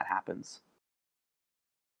room when that happens.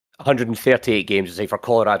 138 games, to say, for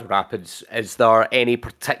Colorado Rapids. Is there any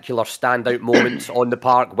particular standout moments on the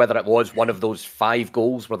park, whether it was one of those 5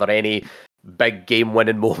 goals? Were there any big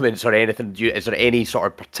game-winning moments or anything? Is there any sort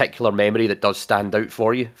of particular memory that does stand out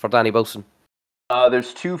for you for Danny Wilson?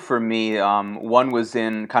 There's 2 for me. One was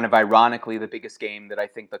in kind of ironically the biggest game that I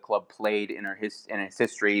think the club played in its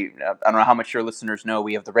history. I don't know how much your listeners know.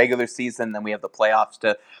 We have the regular season, then we have the playoffs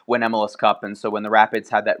to win MLS Cup. And so when the Rapids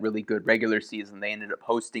had that really good regular season, they ended up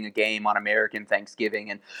hosting a game on American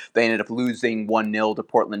Thanksgiving, and they ended up losing 1-0 to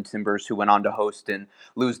Portland Timbers, who went on to host and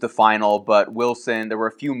lose the final. But Wilson, there were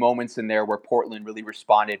a few moments in there where Portland really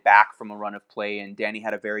responded back from a run of play, and Danny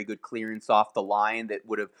had a very good clearance off the line that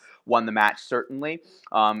would have won the match, certainly.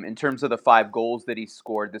 In terms of the 5 goals that he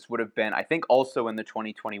scored, this would have been, I think, also in the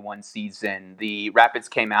 2021 season. The Rapids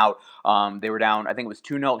came out, they were down, I think it was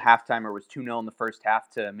 2-0 at halftime, or it was 2-0 in the first half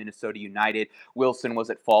to Minnesota United. Wilson was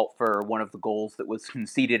at fault for one of the goals that was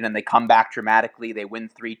conceded, and they come back dramatically. They win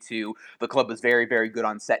 3-2. The club was very, very good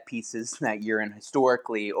on set pieces that year, and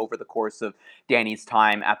historically, over the course of Danny's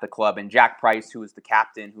time at the club. And Jack Price, who was the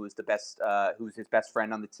captain, who was his best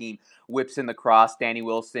friend on the team, whips in the cross. Danny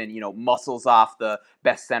Wilson, muscles off the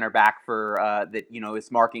best center back for that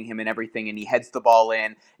is marking him and everything, and he heads the ball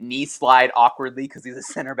in, knee slide awkwardly because he's a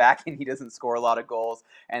center back and he doesn't score a lot of goals.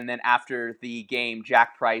 And then after the game,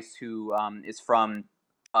 Jack Price, who is from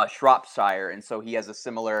Shropshire, and so he has a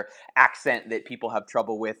similar accent that people have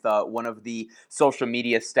trouble with. One of the social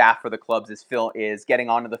media staff for the clubs is getting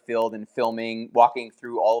onto the field and filming, walking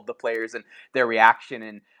through all of the players and their reaction.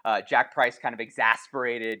 And Jack Price, kind of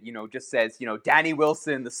exasperated, just says, Danny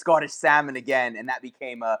Wilson, the Scottish Salmon again, and that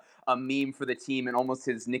became a meme for the team and almost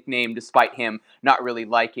his nickname, despite him not really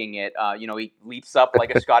liking it. He leaps up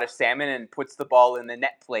like a Scottish salmon and puts the ball in the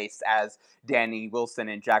net place, as Danny Wilson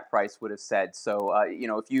and Jack Price would have said. So,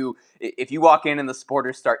 if you walk in and the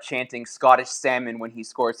supporters start chanting Scottish Salmon when he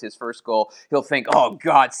scores his first goal, he'll think, oh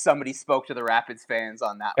God, somebody spoke to the Rapids fans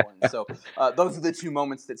on that one. So those are the 2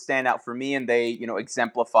 moments that stand out for me, and they,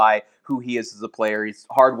 exemplify who he is as a player. He's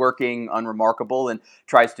hardworking, unremarkable, and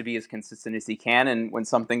tries to be as consistent as he can. And when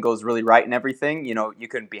something goes really right and everything, you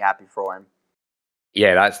couldn't be happy for him.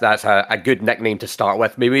 Yeah, that's a good nickname to start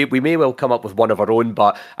with. Maybe we may well come up with one of our own,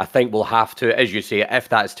 but I think we'll have to, as you say, if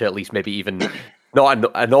that's to at least maybe even not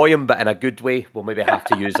annoy him, but in a good way, we'll maybe have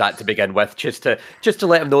to use that to begin with, just to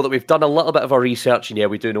let him know that we've done a little bit of our research, and yeah,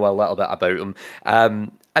 we do know a little bit about him.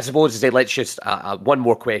 I suppose, let's just one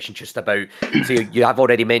more question, just about. So you have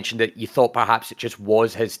already mentioned that you thought perhaps it just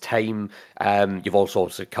was his time. You've also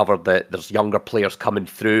covered that there's younger players coming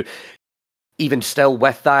through. Even still,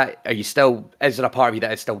 with that, is there a part of you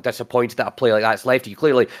that is still disappointed that a player like that's left? You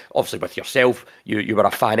clearly, obviously, with yourself, you were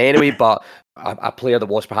a fan anyway, but a player that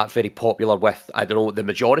was perhaps very popular with, I don't know, the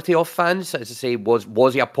majority of fans, as I say,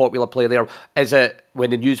 was he a popular player there? Is it,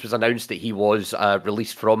 when the news was announced that he was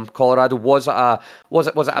released from Colorado, was it a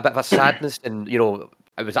bit of a sadness, and was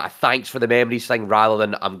it a thanks for the memories thing rather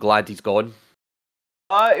than I'm glad he's gone?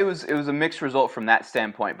 It was a mixed result from that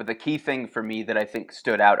standpoint, but the key thing for me that I think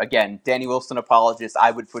stood out, again, Danny Wilson apologist,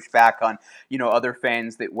 I would push back on, other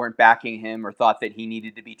fans that weren't backing him or thought that he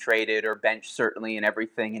needed to be traded or benched, certainly, and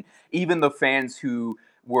everything. And even the fans who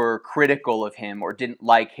were critical of him or didn't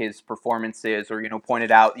like his performances or,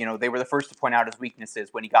 pointed out, they were the first to point out his weaknesses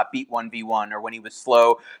when he got beat 1v1 or when he was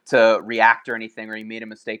slow to react or anything, or he made a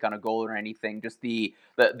mistake on a goal or anything. Just the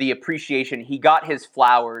appreciation. He got his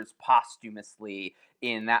flowers posthumously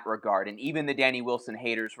in that regard. And even the Danny Wilson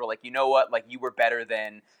haters were like, you know what, like, you were better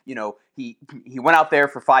than, he went out there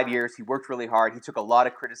for 5 years. He worked really hard. He took a lot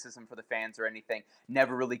of criticism for the fans or anything,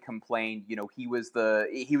 never really complained. He was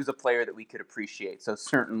a player that we could appreciate. So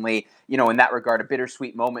certainly, in that regard, a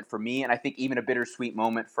bittersweet moment for me. And I think even a bittersweet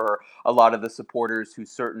moment for a lot of the supporters who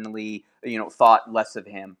certainly, thought less of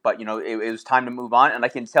him. But, it was time to move on. And I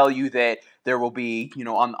can tell you that there will be,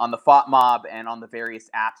 on the FOT mob and on the various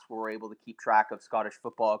apps where we're able to keep track of Scottish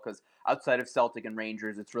football, because outside of Celtic and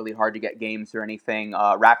Rangers, it's really hard to get games or anything.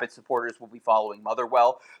 Rapid supporters will be following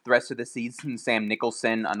Motherwell the rest of the season. Sam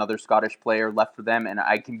Nicholson, another Scottish player, left for them. And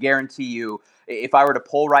I can guarantee you, if I were to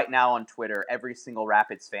poll right now on Twitter, every single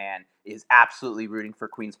Rapids fan is absolutely rooting for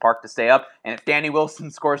Queen's Park to stay up. And if Danny Wilson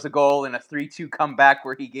scores a goal in a 3-2 comeback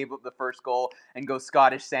where he gave up the first goal and goes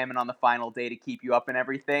Scottish salmon on the final day to keep you up and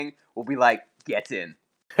everything, we'll be like, get in.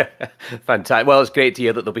 Fantastic. Well, it's great to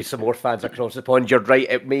hear that there'll be some more fans across the pond. You're right,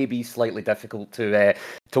 it may be slightly difficult to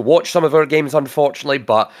watch some of our games, unfortunately,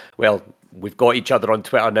 but, well, we've got each other on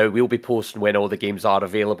Twitter now. We'll be posting when all the games are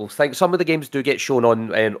available. I think some of the games do get shown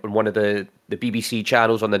on one of the BBC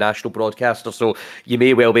channels on the national broadcaster, so you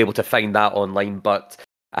may well be able to find that online. But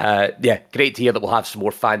great to hear that we'll have some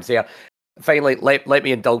more fans there. Finally, let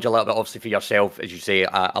me indulge a little bit, obviously, for yourself, as you say,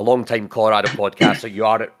 a long-time Colorado podcaster. You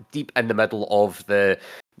are deep in the middle of the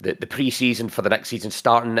pre-season for the next season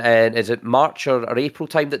starting. And is it March or April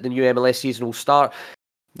time that the new MLS season will start?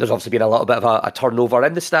 There's obviously been a little bit of a turnover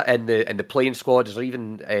in the playing squad. Is there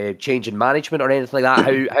even a change in management or anything like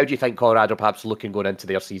that? How do you think Colorado perhaps looking going into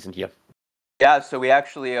their season here? Yeah, so we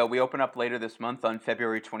actually we open up later this month on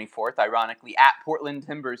February 24th, ironically, at Portland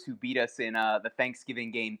Timbers, who beat us in the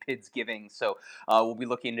Thanksgiving game, Pidsgiving. So we'll be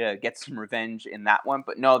looking to get some revenge in that one.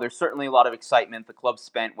 But no, there's certainly a lot of excitement. The club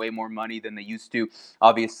spent way more money than they used to.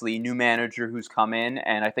 Obviously, new manager who's come in,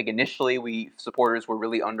 and I think initially we supporters were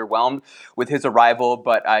really underwhelmed with his arrival.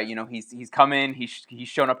 But he's come in, he's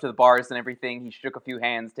shown up to the bars and everything. He shook a few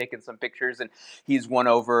hands, taken some pictures, and he's won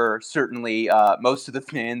over certainly most of the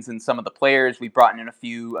fans and some of the players. We brought in a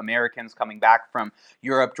few Americans coming back from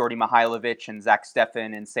Europe, Jordi Mihailovic and Zach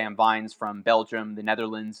Steffen and Sam Vines from Belgium, the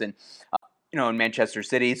Netherlands, and in Manchester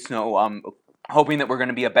City. So hoping that we're going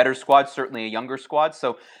to be a better squad, certainly a younger squad.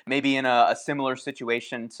 So maybe in a similar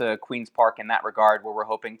situation to Queen's Park in that regard, where we're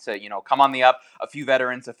hoping to, come on the up, a few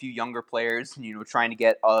veterans, a few younger players, trying to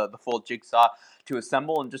get the full jigsaw to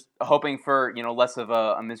assemble, and just hoping for, less of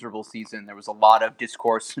a miserable season. There was a lot of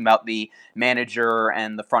discourse about the manager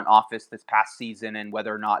and the front office this past season and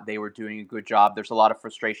whether or not they were doing a good job. There's a lot of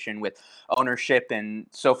frustration with ownership, and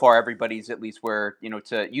so far everybody's, at least where,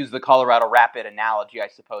 to use the Colorado Rapid analogy, I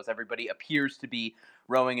suppose, everybody appears to be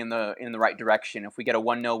rowing in the right direction. If we get a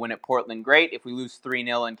 1-0 win at Portland, great. If we lose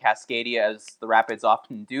 3-0 in Cascadia, as the Rapids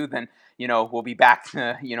often do, then we'll be back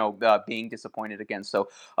to being disappointed again. So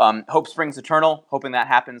hope springs eternal. Hoping that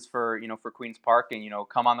happens for Queen's Park, and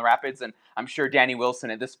come on the Rapids. And I'm sure Danny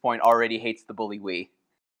Wilson at this point already hates the bully we.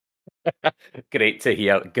 Great to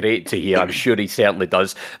hear. I'm sure he certainly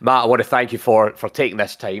does. Matt, I want to thank you for taking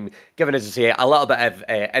this time, giving us, a little bit of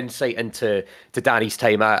insight into Danny's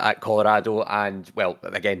time at Colorado. And, well,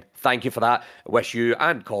 again, thank you for that. I wish you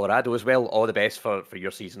and Colorado as well all the best for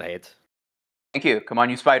your season ahead. Thank you. Come on,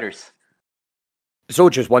 you Spiders. So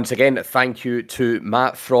just once again, thank you to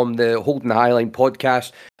Matt from the Holding the Highland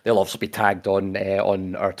podcast. They'll also be tagged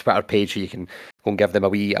on our Twitter page, so you can go and give them a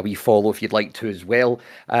wee follow if you'd like to as well.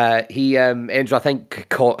 He Enzo, I think,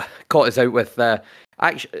 caught us out with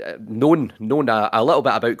actually known a little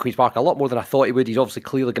bit about Queen's Park, a lot more than I thought he would. He's obviously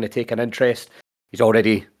clearly going to take an interest. He's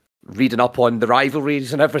already reading up on the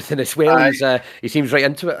rivalries and everything as well. He seems right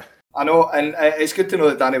into it. I know, and it's good to know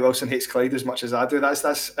that Danny Wilson hates Clyde as much as I do.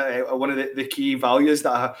 That's one of the key values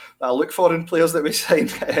that I look for in players that we sign.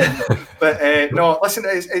 But no, listen,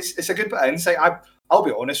 it's a good bit of insight. I'll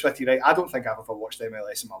be honest with you, right? I don't think I've ever watched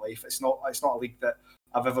MLS in my life. It's not a league that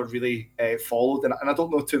I've ever really followed, and I don't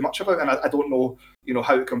know too much about it, and I don't know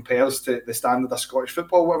how it compares to the standard of Scottish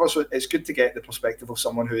football, whatever. So it's good to get the perspective of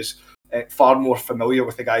someone who's far more familiar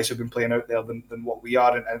with the guys who've been playing out there than what we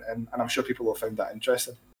are, and I'm sure people will find that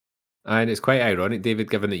interesting. And it's quite ironic, David,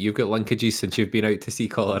 given that you've got linkages since you've been out to see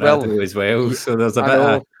Colorado as well. So there's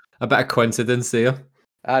a bit of coincidence there.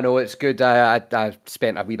 I know, it's good. I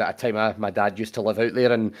spent a wee bit of time. My dad used to live out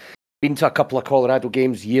there and been to a couple of Colorado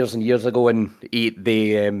games years and years ago. And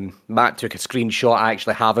Matt took a screenshot. I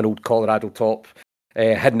actually have an old Colorado top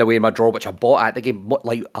hidden away in my drawer, which I bought at the game.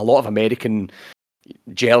 Like a lot of American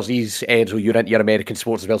jerseys, Enzo, you're into your American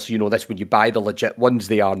sports as well, so you know this. When you buy the legit ones,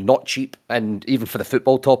 they are not cheap, and even for the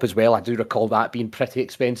football top as well, I do recall that being pretty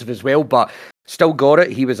expensive as well, but still got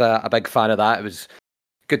it. He was a big fan of that. It was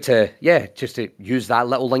good to just to use that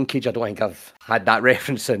little linkage. I don't think I've had that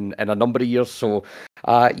reference in a number of years. So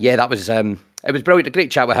that was it was brilliant. A great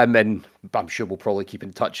chat with him, and I'm sure we'll probably keep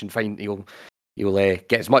in touch and find he'll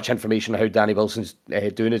get as much information on how Danny Wilson's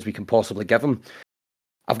doing as we can possibly give him.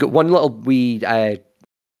 I've got one little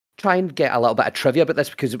try and get a little bit of trivia about this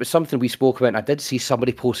because it was something we spoke about, and I did see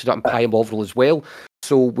somebody posted it on Pint as well.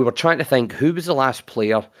 So we were trying to think who was the last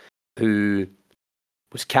player who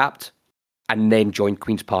was capped and then joined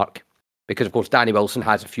Queen's Park, because of course Danny Wilson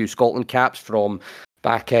has a few Scotland caps from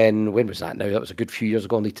back in, when was that now? That was a good few years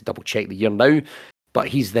ago. I need to double check the year now. But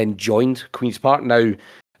he's then joined Queen's Park. Now,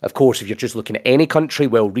 of course, if you're just looking at any country,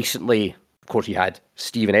 well, recently, of course, you had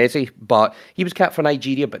Stephen Eze, but he was capped for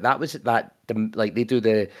Nigeria. But that was they do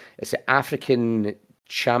it's the African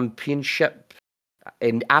Championship,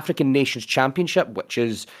 in African Nations Championship, which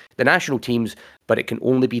is the national teams, but it can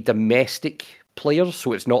only be domestic players,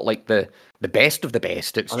 so it's not like the best of the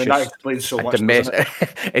best. It's that explains so much.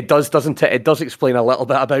 It does, doesn't it? It does explain a little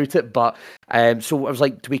bit about it, but so I was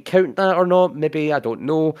like, do we count that or not? Maybe, I don't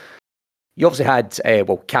know. You obviously had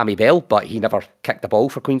Cammy Bell, but he never kicked the ball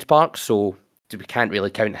for Queen's Park, so we can't really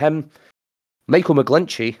count him. Michael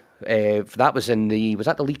McGlinchey, that was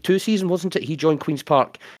that the League Two season, wasn't it? He joined Queen's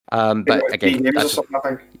Park, but again, games or something, I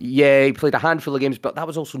think. Yeah, he played a handful of games, but that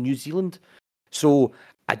was also New Zealand. So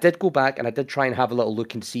I did go back and I did try and have a little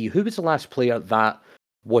look and see who was the last player that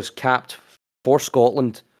was capped for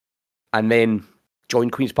Scotland and then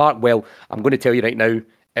joined Queen's Park. Well, I'm going to tell you right now,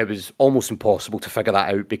 it was almost impossible to figure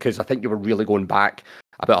that out because I think you were really going back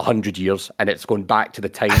about 100 years, and it's going back to the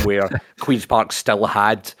time where Queen's Park still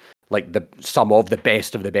had like some of the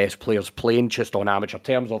best players playing just on amateur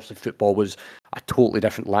terms. Obviously, football was a totally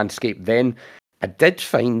different landscape then. I did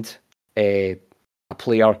find a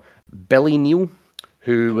player, Billy Neal,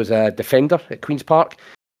 who was a defender at Queen's Park.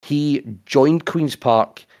 He joined Queen's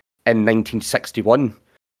Park in 1961,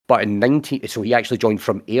 but so he actually joined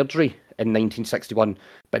from Airdrie in 1961.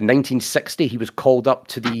 But in 1960, he was called up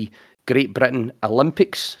to the Great Britain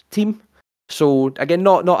Olympics team. So again,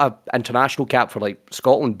 not an international cap for like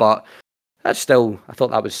Scotland, but that's still, I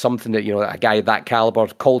thought that was something that, a guy of that caliber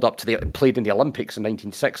called up to played in the Olympics in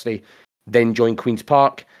 1960, then joined Queen's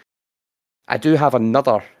Park. I do have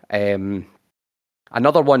another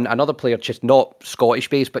player, just not Scottish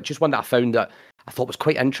based, but just one that I found that I thought was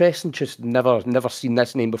quite interesting. Just never seen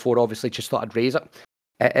this name before. Obviously, just thought I'd raise it.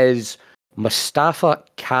 It is Mustafa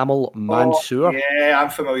Kamal Mansour. Oh, yeah, I'm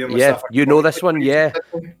familiar with Mustafa. Mustafa. You know this one, yeah.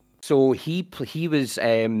 So he was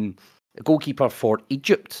a goalkeeper for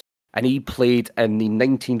Egypt, and he played in the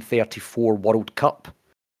 1934 World Cup.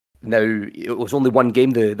 Now, it was only one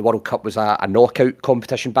game. The World Cup was a knockout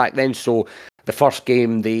competition back then. So the first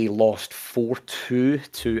game they lost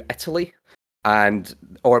 4-2 to Italy,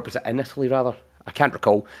 or was it in Italy rather? I can't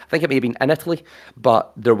recall. I think it may have been in Italy,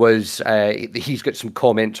 but there was. He's got some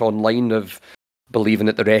comments online of believing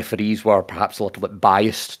that the referees were perhaps a little bit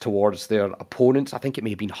biased towards their opponents. I think it may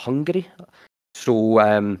have been Hungary. So,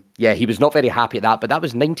 he was not very happy at that, but that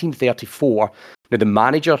was 1934. Now, the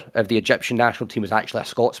manager of the Egyptian national team was actually a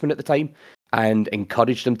Scotsman at the time and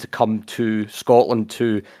encouraged him to come to Scotland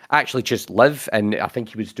to actually just live. And I think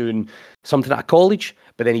he was doing something at a college,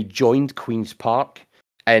 but then he joined Queen's Park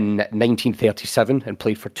in 1937 and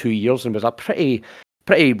played for 2 years and was a pretty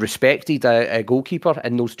respected goalkeeper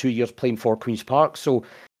in those 2 years playing for Queen's Park. So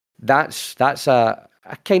that's a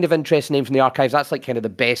kind of interesting name from the archives. That's like kind of the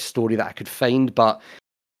best story that I could find. But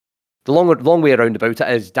the long way around about it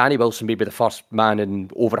is Danny Wilson may be the first man in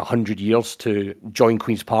over 100 years to join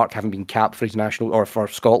Queen's Park, having been capped for his national or for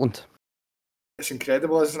Scotland. It's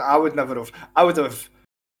incredible, isn't it? I would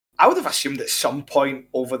have assumed at some point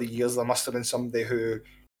over the years there must have been somebody who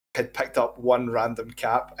had picked up one random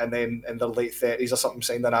cap and then in their late 30s or something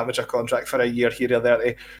signed an amateur contract for a year here or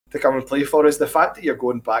there to come and play for us. The fact that you're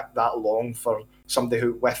going back that long for somebody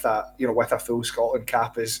who with a full Scotland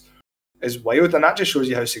cap is wild, and that just shows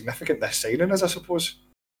you how significant this signing is, I suppose.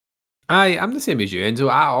 I'm the same as you, Enzo.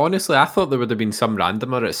 I thought there would have been some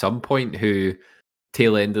randomer at some point who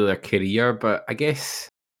tail end of their career, but I guess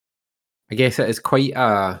it is quite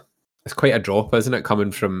a drop, isn't it,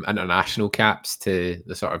 coming from international caps to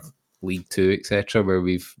the sort of League Two, etc., where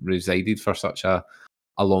we've resided for such a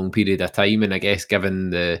long period of time. And I guess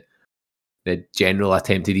given the general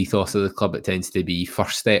attempted ethos of the club, it tends to be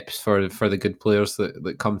first steps for the good players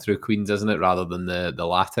that come through Queens, isn't it, rather than the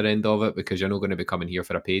latter end of it, because you're not going to be coming here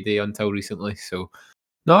for a payday until recently. So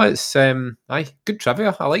no, it's good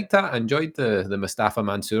trivia. I liked that. I enjoyed the Mustafa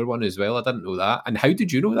Mansour one as well. I didn't know that. And how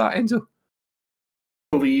did you know that, Enzo?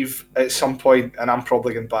 Believe at some point, and I'm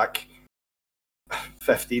probably going back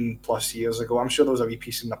 15 plus years ago. I'm sure there was a wee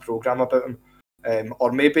piece in the programme about him,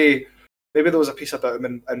 or maybe there was a piece about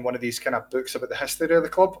him in one of these kind of books about the history of the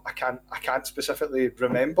club. I can't specifically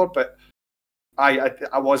remember, but I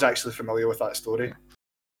was actually familiar with that story.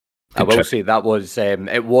 I will say that was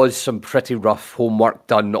it was some pretty rough homework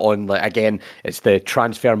done on, like, again, it's the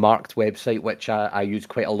Transfermarkt website, which I use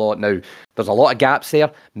quite a lot now. There's a lot of gaps there.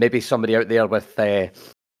 Maybe somebody out there with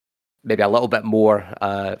maybe a little bit more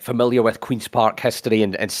familiar with Queen's Park history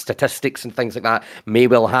and statistics and things like that may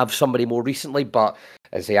well have somebody more recently, but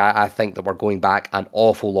as I say, I think that we're going back an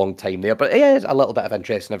awful long time there. But yeah, it's a little bit of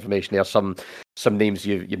interesting information there. Some names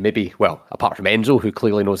you maybe, well, apart from Enzo, who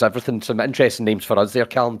clearly knows everything, some interesting names for us there,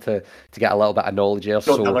 Callum, to get a little bit of knowledge there.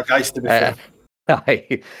 Not other guys, to be fair.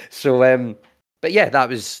 So, but yeah, that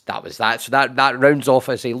was that. So that rounds off,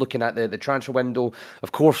 as I say, looking at the transfer window.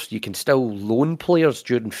 Of course, you can still loan players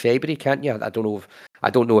during February, can't you? I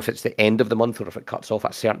don't know if it's the end of the month or if it cuts off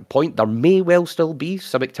at a certain point. There may well still be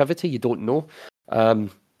some activity. You don't know.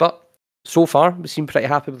 But so far, we seem pretty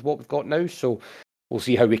happy with what we've got now. So we'll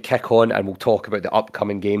see how we kick on, and we'll talk about the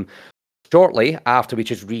upcoming game shortly after we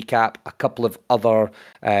just recap a couple of other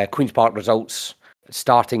Queen's Park results.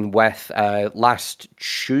 Starting with last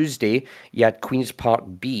Tuesday, you had Queen's Park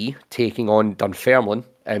B taking on Dunfermline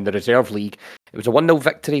in the Reserve League. It was a 1-0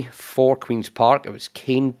 victory for Queen's Park. It was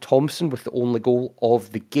Kane Thompson with the only goal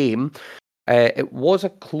of the game. It was a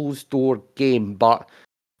closed-door game, but a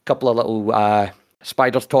couple of little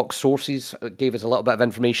Spiders Talk sources gave us a little bit of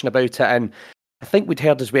information about it, and I think we'd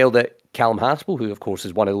heard as well that Callum Haspel, who of course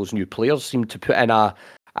is one of those new players, seemed to put in a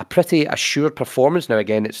pretty assured performance. Now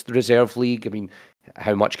again, it's the Reserve League. I mean,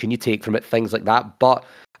 how much can you take from it? Things like that. But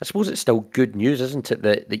I suppose it's still good news, isn't it,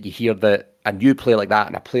 that you hear that a new player like that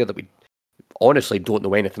and a player that we honestly don't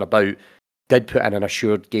know anything about did put in an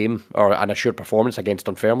assured game or an assured performance against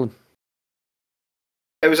Dunfermline.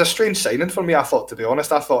 It was a strange signing for me, I thought, to be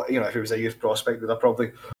honest. I thought, if he was a youth prospect, would have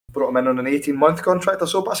probably brought him in on an 18-month contract or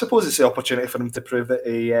so. But I suppose it's the opportunity for him to prove that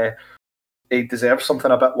he deserves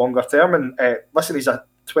something a bit longer term. And listen, he's a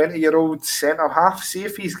 20-year-old centre half. See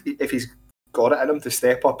if he's got it in him to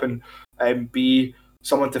step up and be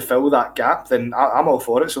someone to fill that gap, then I'm all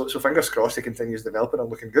for it. So fingers crossed he continues developing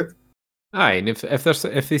and looking good. Aye, and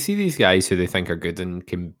if they see these guys who they think are good and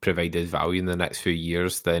can provide his value in the next few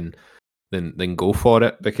years, then go for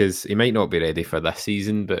it, because he might not be ready for this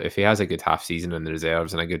season, but if he has a good half season in the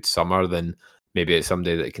reserves and a good summer, then maybe it's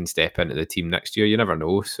somebody that can step into the team next year. You never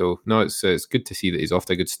know. So no, it's good to see that he's off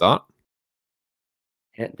to a good start.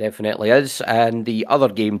 It definitely is. And the other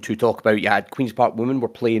game to talk about, you had Queen's Park Women were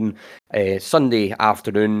playing Sunday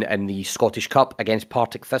afternoon in the Scottish Cup against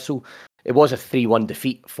Partick Thistle. It was a 3-1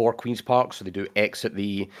 defeat for Queen's Park, so they do exit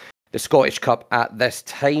the Scottish Cup at this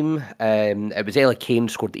time. It was Ella Kane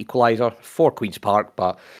scored the equaliser for Queen's Park,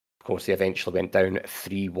 but of course they eventually went down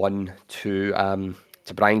 3-1 to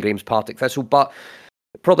Brian Graham's Partick Thistle. But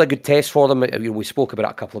probably a good test for them. We spoke about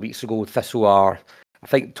it a couple of weeks ago. Thistle are, I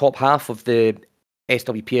think, top half of the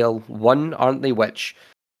SWPL 1, aren't they? Which,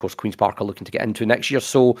 of course, Queen's Park are looking to get into next year.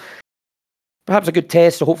 So perhaps a good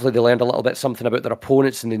test. So hopefully they learned a little bit something about their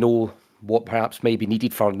opponents and they know what perhaps may be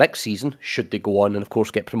needed for next season, should they go on and, of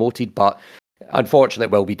course, get promoted. But unfortunately,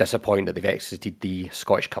 it will be disappointing that they've exited the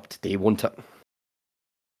Scottish Cup today, won't it?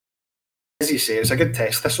 As you say, it's a good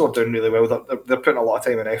test. This are doing really well. They're putting a lot of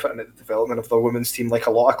time and effort into the development of their women's team, like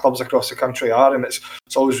a lot of clubs across the country are, and it's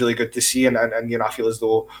always really good to see. And I feel as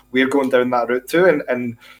though we're going down that route too.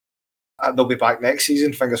 And they'll be back next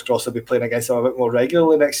season. Fingers crossed they'll be playing against them a bit more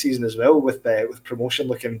regularly next season as well. With promotion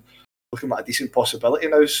looking like a decent possibility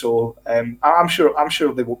now. So I'm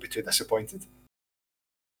sure they won't be too disappointed.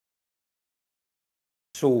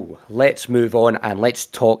 So let's move on and let's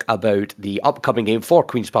talk about the upcoming game for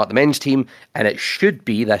Queen's Park, the men's team, and it should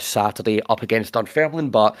be this Saturday up against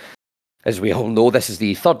Dunfermline, but as we all know, this is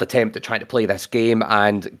the third attempt at trying to play this game,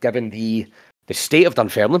 and given the state of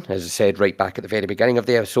Dunfermline, as I said right back at the very beginning of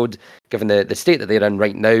the episode, given the state that they're in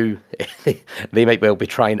right now, they might well be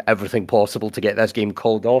trying everything possible to get this game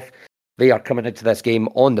called off. They are coming into this game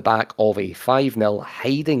on the back of a 5-0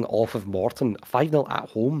 hiding off of Morton, 5-0 at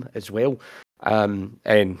home as well.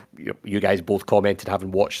 And you guys both commented,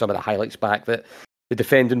 having watched some of the highlights back, that the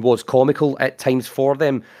defending was comical at times for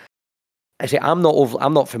them. I say I'm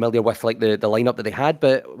not familiar with like the lineup that they had,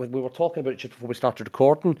 but when we were talking about it just before we started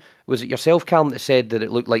recording, was it yourself, Callum, that said that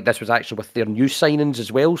it looked like this was actually with their new signings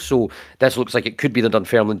as well? So this looks like it could be the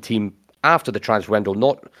Dunfermline team after the transfer window,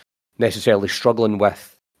 not necessarily struggling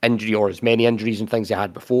with injury or as many injuries and things they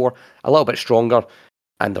had before, a little bit stronger,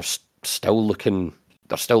 and they're still looking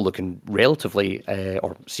relatively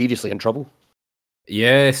or seriously in trouble.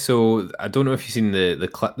 Yeah, so I don't know if you've seen the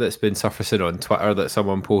clip that's been surfacing on Twitter that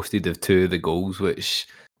someone posted of two of the goals which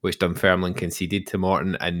Dunfermline conceded to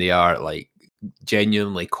Morton, and they are like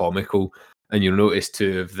genuinely comical. And you'll notice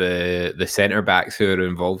two of the centre backs who are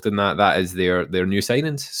involved in that is their new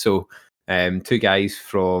signings. So two guys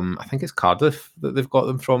from, I think it's Cardiff that they've got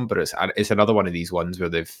them from, but it's another one of these ones where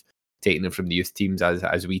they've taken them from the youth teams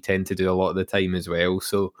as we tend to do a lot of the time as well.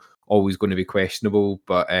 So always going to be questionable,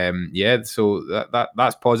 but yeah. So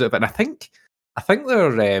that's positive, and I think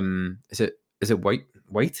they're is it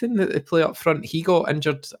Whiting that they play up front. He got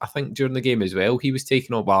injured, I think, during the game as well. He was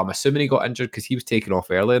taken off. Well, I'm assuming he got injured because he was taken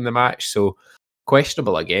off early in the match. So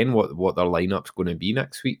questionable again what their lineup's going to be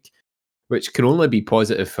next week, which can only be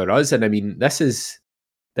positive for us. And I mean, this is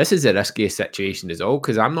the riskiest situation as all,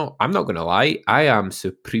 because I'm not going to lie, I am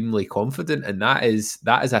supremely confident, and that is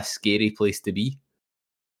a scary place to be.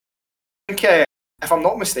 I think, if I'm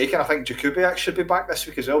not mistaken, I think Jakubiak should be back this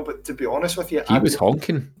week as well. But to be honest with you, he was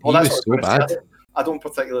honking. He was so bad. I don't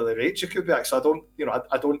particularly rate Jakubiak, so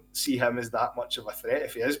I don't see him as that much of a threat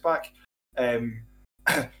if he is back.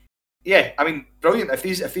 Yeah, I mean, brilliant.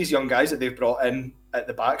 If these young guys that they've brought in at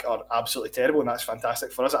the back are absolutely terrible, and that's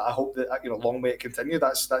fantastic for us. I hope that long may it continue.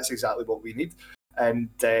 That's exactly what we need. And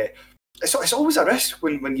it's always a risk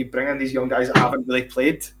when you bring in these young guys that haven't really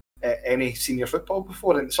played any senior football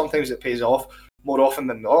before, and sometimes it pays off. More often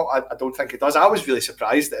than not, I don't think it does. I was really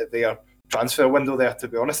surprised at their transfer window there, to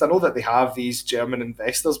be honest. I know that they have these German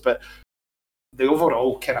investors, but the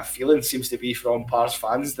overall kind of feeling seems to be from Pars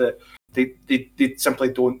fans that they simply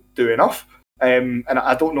don't do enough. And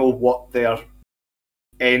I don't know what their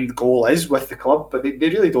end goal is with the club, but they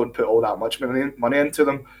really don't put all that much money into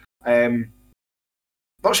them.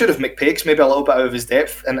 Not sure if McPake's maybe a little bit out of his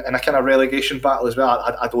depth in a kind of relegation battle as well.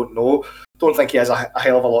 I don't know. Don't think he has a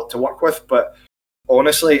hell of a lot to work with, but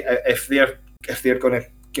honestly, if they're going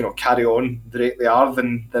to carry on the rate they are,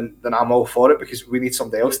 then I'm all for it, because we need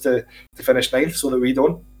somebody else to finish ninth so that we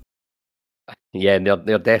don't. Yeah, and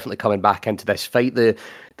they're definitely coming back into this fight. The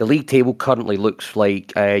league table currently looks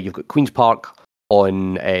like you've got Queen's Park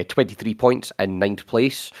on 23 points in ninth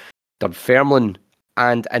place. Dunfermline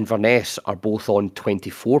and Inverness are both on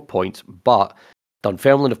 24 points, but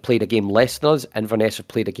Dunfermline have played a game less than us. Inverness have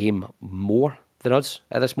played a game more than us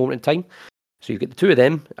at this moment in time. So you get the two of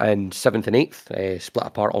them in 7th and 8th, split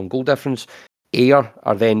apart on goal difference. Ayr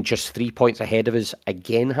are then just 3 points ahead of us,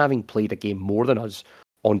 again having played a game more than us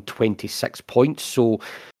on 26 points. So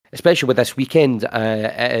especially with this weekend,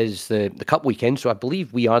 it is the cup weekend, so I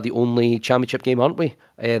believe we are the only championship game, aren't we,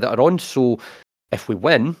 that are on. So if we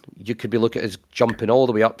win, you could be looking at us jumping all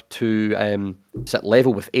the way up to sit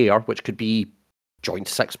level with Ayr, which could be joint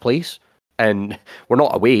 6th place. And we're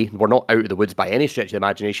not away, we're not out of the woods by any stretch of the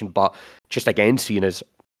imagination, but just again seeing us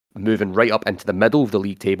moving right up into the middle of the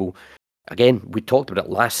league table. Again, we talked about it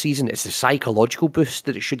last season. It's the psychological boost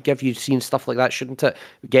that it should give you seeing stuff like that, shouldn't it?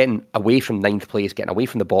 Getting away from 9th place, getting away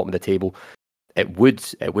from the bottom of the table, it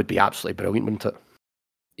would be absolutely brilliant, wouldn't it?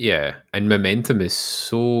 Yeah, and momentum is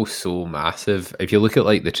so massive. If you look at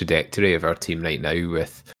like the trajectory of our team right now,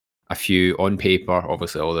 with a few on paper,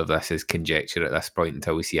 obviously all of this is conjecture at this point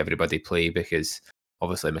until we see everybody play, because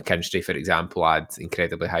obviously McKinstry, for example, had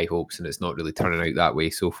incredibly high hopes and it's not really turning out that way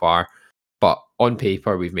so far. But on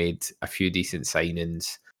paper, we've made a few decent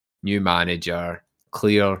signings, new manager,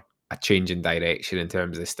 clear a change in direction in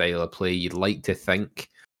terms of the style of play. You'd like to think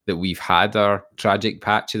that we've had our tragic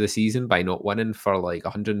patch of the season by not winning for like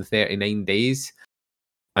 139 days.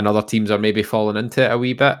 And other teams are maybe falling into it a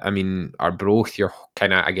wee bit. I mean, our Broth, you're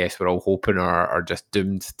kind of, I guess we're all hoping are just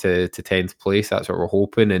doomed to 10th place. That's what we're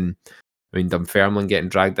hoping. And I mean, Dunfermline getting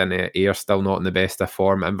dragged into Ayr, still not in the best of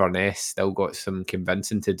form. Inverness still got some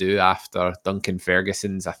convincing to do after Duncan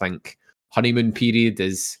Ferguson's, I think, honeymoon period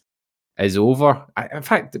is over. In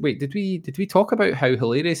fact, wait, did we talk about how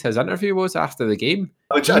hilarious his interview was after the game?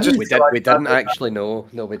 We didn't actually know.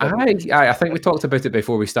 No, we didn't. I think we talked about it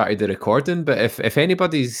before we started the recording. But if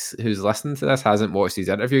anybody who's listening to this hasn't watched his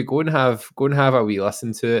interview, go and have a wee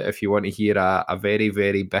listen to it if you want to hear a very,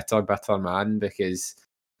 very bitter man, because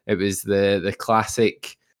it was the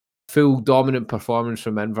classic full dominant performance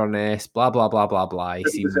from Inverness, blah blah blah blah blah. He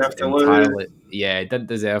seemed entirely, didn't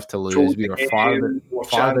deserve to lose. We were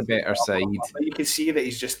far the better side. You can see that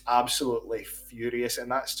he's just absolutely furious, and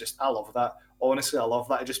that's just, I love that. Honestly, I love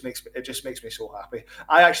that. It just makes me so happy.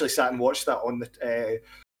 I actually sat and watched that on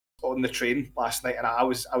the train last night, and I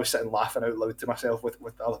was sitting laughing out loud to myself with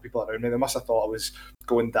the other people around me. They must have thought I was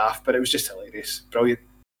going daft, but it was just hilarious, brilliant.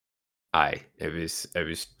 Aye, it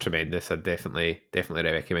was tremendous. I'd definitely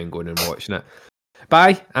recommend going and watching it.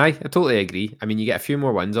 But I totally agree. I mean, you get a few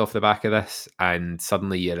more wins off the back of this, and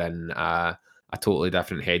suddenly you're in a totally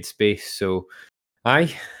different headspace. So,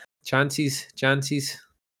 chances.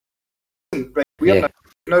 Right, we're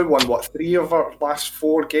now won 3 of our last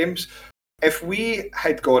 4 games. If we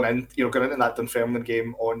had gone into that Dunfermline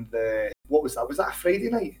game on what was that? Was that a Friday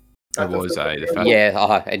night? It was,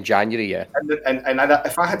 in January, yeah. And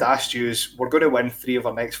if I had asked you, we're going to win 3 of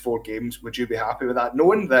our next 4 games, would you be happy with that?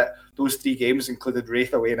 Knowing that those 3 games included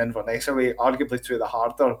Wraith away and Inverness away, arguably 2 of the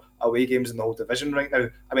harder away games in the whole division right now.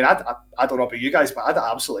 I mean, I don't know about you guys, but I'd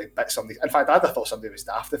absolutely bet somebody. In fact, I'd have thought somebody was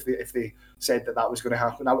daft if they said that was going to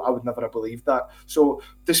happen. I would never have believed that. So,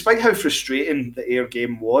 despite how frustrating the Ayr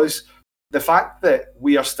game was, the fact that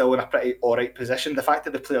we are still in a pretty alright position, the fact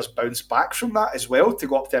that the players bounce back from that as well to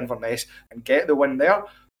go up to Inverness and get the win there,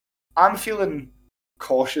 I'm feeling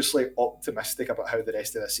cautiously optimistic about how the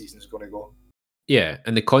rest of this season is going to go. Yeah,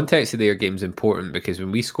 and the context of their game is important because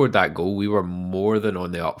when we scored that goal, we were more than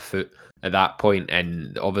on the up foot at that point,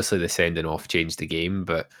 and obviously the sending off changed the game,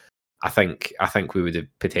 but I think we would have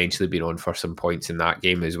potentially been on for some points in that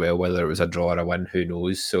game as well, whether it was a draw or a win, who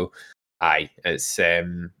knows. So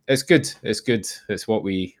it's good. It's what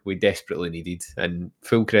we desperately needed. And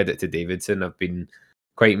full credit to Davidson. I've been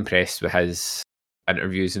quite impressed with his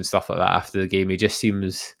interviews and stuff like that after the game. He just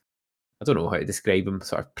seems, I don't know how to describe him,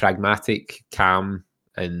 sort of pragmatic, calm,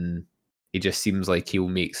 and he just seems like he'll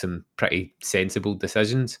make some pretty sensible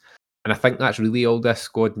decisions. And I think that's really all this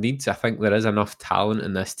squad needs. I think there is enough talent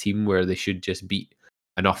in this team where they should just beat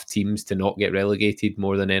enough teams to not get relegated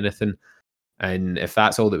more than anything. And if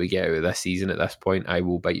that's all that we get out of this season at this point, I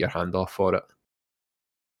will bite your hand off for it.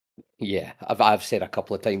 Yeah, I've said a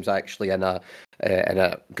couple of times actually in a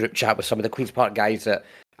group chat with some of the Queen's Park guys that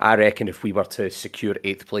I reckon if we were to secure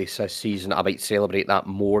 8th place this season, I might celebrate that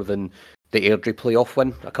more than the Airdrie playoff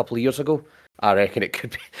win a couple of years ago. I reckon it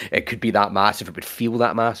could be that massive. It would feel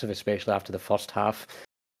that massive, especially after the first half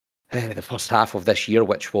of this year,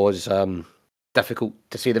 which was difficult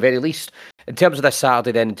to say the very least. In terms of this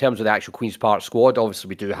Saturday then, in terms of the actual Queen's Park squad, obviously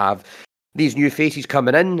we do have these new faces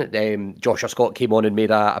coming in. Joshua Scott came on and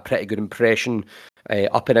made a pretty good impression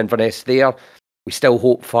up in Inverness there. We still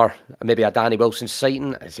hope for maybe a Danny Wilson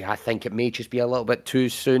sighting. I think it may just be a little bit too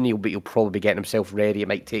soon. He'll probably be getting himself ready. It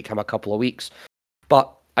might take him a couple of weeks.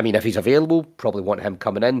 But, I mean, if he's available, probably want him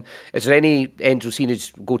coming in. Is there any, Enzo, seeing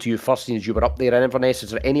as go to you first, seeing as you were up there in Inverness, is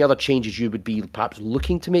there any other changes you would be perhaps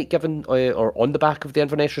looking to make given or on the back of the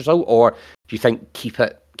Inverness result? Or do you think keep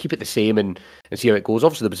it the same and see how it goes?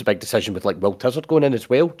 Obviously, there was a big decision with Will Tizard going in as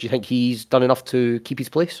well. Do you think he's done enough to keep his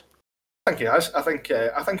place? I think he has. I think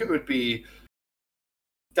it would be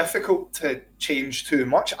difficult to change too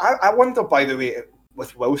much. I wonder, by the way,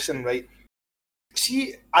 with Wilson, right?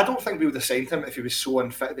 See, I don't think we would have signed him if he was so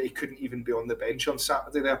unfit that he couldn't even be on the bench on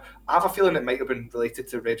Saturday there. I have a feeling it might have been related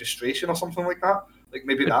to registration or something like that. Like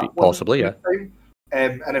maybe could that possibly, yeah.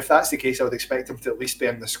 And if that's the case, I would expect him to at least be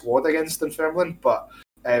in the squad against Dunfermline. But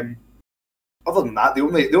other than that,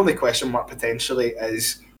 the only question mark potentially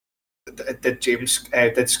is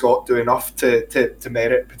did Scott do enough to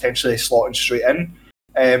merit potentially slotting straight in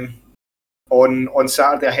on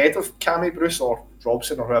Saturday ahead of Cammy Bruce or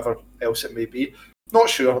Robson or whoever else it may be? Not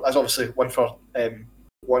sure. That's obviously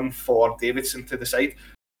one for Davidson to decide.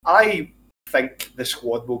 I think the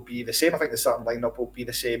squad will be the same. I think the starting lineup will be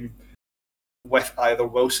the same with either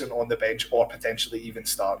Wilson on the bench or potentially even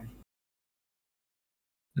starting.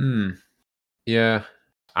 Yeah,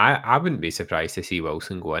 I wouldn't be surprised to see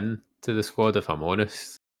Wilson go in to the squad if I'm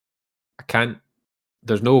honest.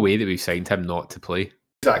 There's no way that we've signed him not to play,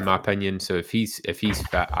 in my opinion. So if he's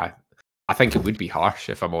fit, I think it would be harsh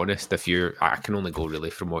if I'm honest. I can only go really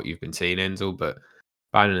from what you've been saying, Enzo, but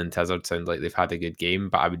Bannon and Tizard sound like they've had a good game,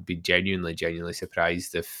 but I would be genuinely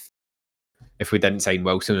surprised if we didn't sign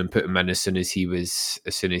Wilson and put him in as soon as he was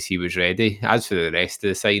ready. As for the rest of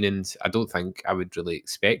the signings, I don't think I would really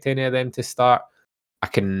expect any of them to start. I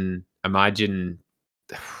can imagine,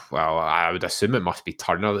 well, I would assume it must be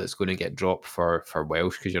Turner that's going to get dropped for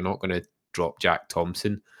Welsh, because you're not going to drop Jack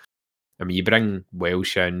Thompson. I mean, you bring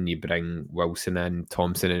Welsh in, you bring Wilson in,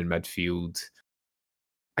 Thompson in midfield.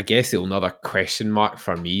 I guess the only other question mark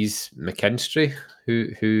for me is McKinstry.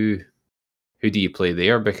 Who do you play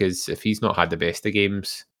there? Because if he's not had the best of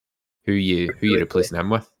games, who you replacing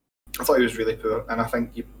him with? I thought he was really poor, and I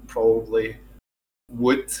think you probably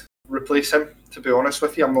would replace him, to be honest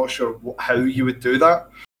with you. I'm not sure how you would do that,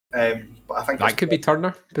 but I think that could be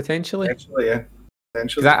Turner, potentially. Potentially, yeah.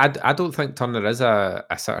 Because I don't think Turner is a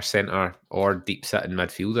sort of centre or deep sitting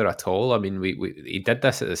midfielder at all. I mean, he did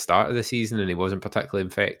this at the start of the season and he wasn't particularly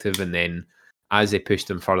effective, and then as they pushed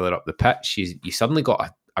him further up the pitch, you suddenly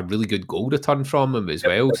got a really good goal return from him as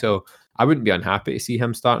well. So I wouldn't be unhappy to see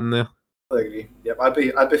him starting there. I agree. Yep,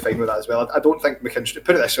 I'd be fine with that as well. I don't think McKinstry.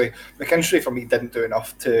 Put it this way, McKinstry for me didn't do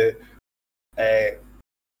enough to. And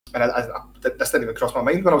this didn't even cross my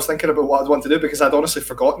mind when I was thinking about what I'd want to do, because I'd honestly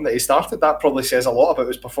forgotten that he started. That probably says a lot about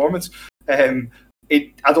his performance. I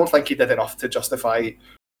don't think he did enough to justify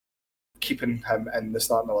keeping him in the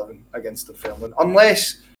starting 11 against Dunfermline,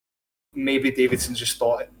 unless maybe Davidson just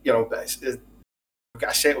thought, we've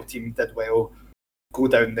got a settled team, did well, go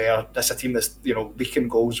down there. That's a team that's leaking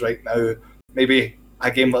goals right now. Maybe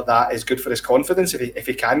a game like that is good for his confidence if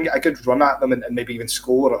he can get a good run at them and maybe even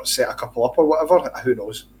score or set a couple up or whatever. Who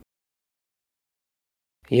knows?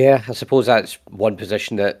 Yeah, I suppose that's one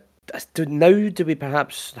position that now do we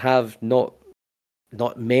perhaps have not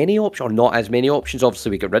many options, or not as many options.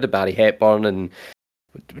 Obviously, we got rid of Barry Hepburn and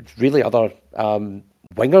really other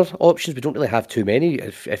winger options. We don't really have too many.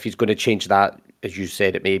 If he's going to change that, as you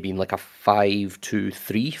said, it may have been like a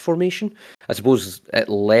 5-2-3 formation. I suppose at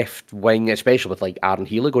left wing, especially with like Aaron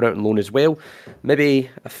Healy going out on loan as well, maybe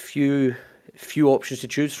a few options to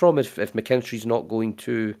choose from if McKinstry's not going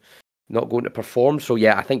to perform. So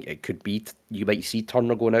yeah, I think it could be you might see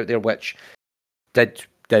Turner going out there, which did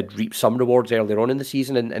reap some rewards earlier on in the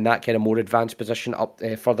season in that kind of more advanced position up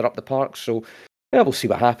further up the park. So yeah, we'll see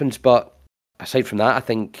what happens. But aside from that, I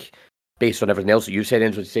think based on everything else that you said,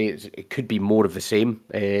 Enzo, would say it could be more of the same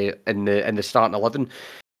in the starting 11.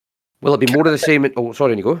 Will it be more of the same? Oh,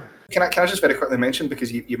 sorry, you go. Can I just very quickly mention,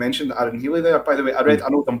 because you mentioned Aaron Healy there, by the way, I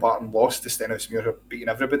know Dumbarton lost to Stenhousemuir, who are beating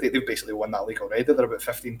everybody. They've basically won that league already. They're about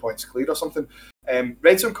 15 points clear or something.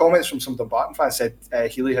 Read some comments from some Dumbarton fans, said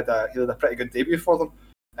Healy had a pretty good debut for them.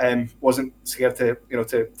 Wasn't scared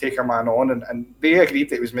to take a man on, and they agreed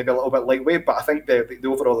that it was maybe a little bit lightweight, but I think the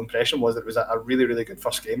overall impression was that it was a really, really good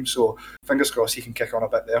first game. So fingers crossed he can kick on a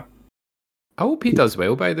bit there. I hope he does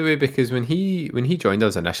well, by the way, because when he joined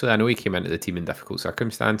us initially, I know he came into the team in difficult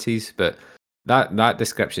circumstances, but that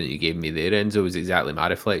description that you gave me there, Enzo, was exactly my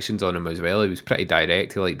reflections on him as well. He was pretty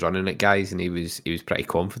direct, he liked running at guys, and he was pretty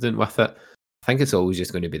confident with it. I think it's always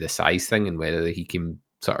just going to be the size thing and whether he can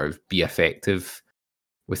sort of be effective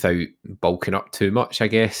without bulking up too much. I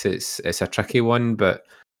guess it's a tricky one, but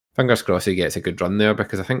fingers crossed he gets a good run there,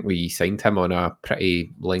 because I think we signed him on a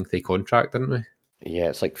pretty lengthy contract, didn't we? Yeah,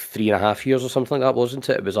 it's like 3.5 years or something like that, wasn't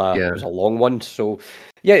it? It was a long one. So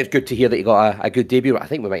yeah, it's good to hear that he got a good debut. I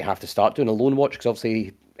think we might have to start doing a loan watch, because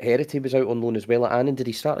obviously Herity was out on loan as well at Annan. Did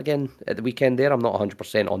he start again at the weekend there? I'm not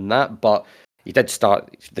 100% on that, but he did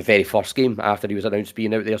start the very first game after he was announced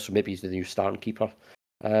being out there, so maybe he's the new starting keeper.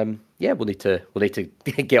 Yeah, we'll need to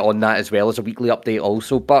get on that as well as a weekly update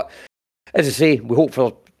also. But as I say, we hope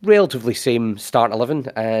for relatively same start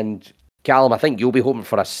 11, and Callum, I think you'll be hoping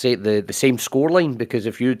for the same scoreline, because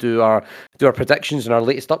if you do our predictions in our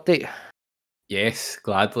latest update. Yes,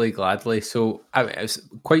 gladly. So it was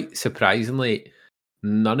quite surprisingly,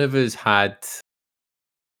 none of us had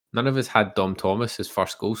Dom Thomas as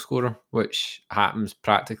first goal scorer, which happens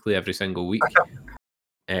practically every single week.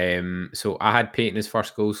 So I had Payton as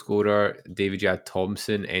first goal scorer. David, you had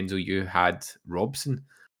Thompson. Enzo, you had Robson.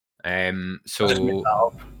 So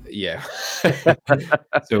yeah.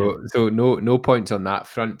 so no points on that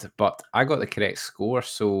front, but I got the correct score,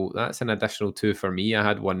 so that's an additional 2 for me. I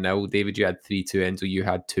had 1-0. David, you had 3-2. Enzo, you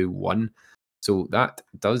had 2-1. So that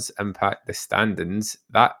does impact the standings.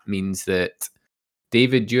 That means that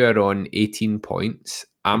David, you are on 18 points.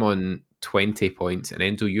 I'm on 20 points, and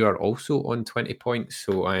Enzo, you are also on 20 points.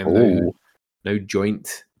 So I am now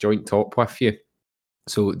joint top with you.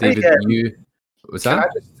 So David,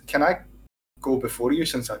 Can I go before you,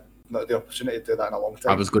 since I've not had the opportunity to do that in a long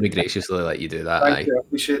time? I was going to graciously let you do that. Thank you. I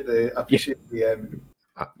appreciate the.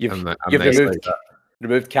 You've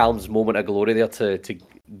removed Callum's moment of glory there to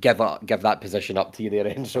give that position up to you there,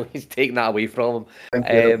 and so he's taking that away from him. Thank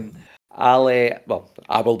you.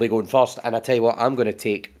 I will be going first, and I tell you what, I'm going to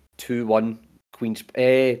take 2-1 Queens.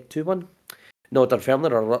 2-1. No,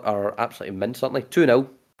 Dunfermline are absolutely mint, certainly.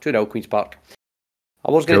 2-0 Queens Park. I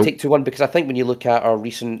was going to take 2-1 because I think when you look at our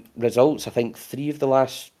recent results, I think 3 of the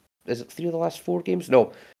last 4 games?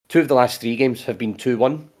 No, 2 of the last 3 games have been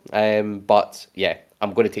 2-1. But yeah,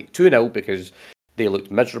 I'm going to take 2-0 because they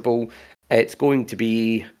looked miserable. It's going to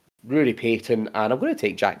be Rory Payton, and I'm going to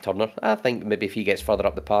take Jack Turner. I think maybe if he gets further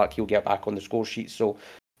up the park, he'll get back on the score sheet. So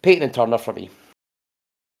Payton and Turner for me.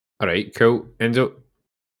 All right, cool. Enzo?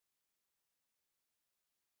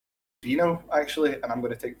 Vino, actually, and I'm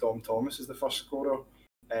going to take Dom Thomas as the first scorer,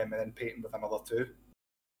 and then Payton with another 2.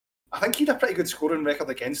 I think he had a pretty good scoring record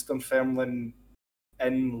against Dunfermline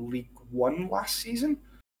in League One last season,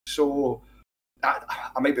 so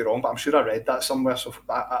I might be wrong, but I'm sure I read that somewhere. So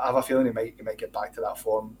I have a feeling he might get back to that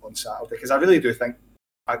form on Saturday, because I really do think.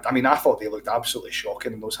 I mean, I thought they looked absolutely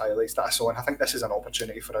shocking in those highlights that I saw, and I think this is an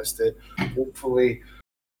opportunity for us to hopefully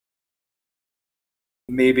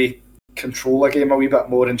maybe control a game a wee bit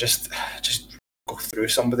more and just go through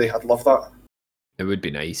somebody. I'd love that. It would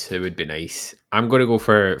be nice. It would be nice. I'm going to go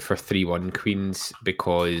for 3-1 Queens,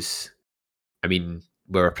 because, I mean,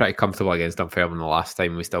 we were pretty comfortable against Dunfermline the last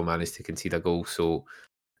time. We still managed to concede a goal, so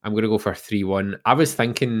I'm going to go for 3-1. I was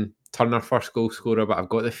thinking Turner first goal scorer, but I've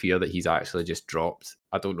got the fear that he's actually just dropped.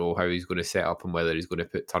 I don't know how he's going to set up and whether he's going to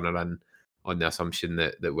put Turner in on the assumption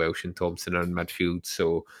that Welsh and Thompson are in midfield.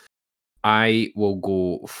 So I will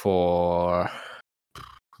go for...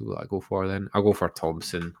 Who will I go for then? I'll go for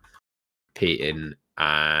Thompson, Payton,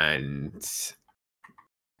 and...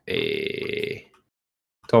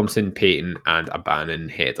 Thompson, Payton, and a Bannon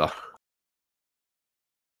header.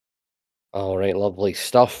 All right, lovely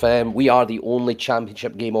stuff. We are the only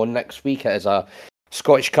championship game on next week. It is a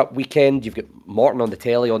Scottish Cup weekend. You've got Morton on the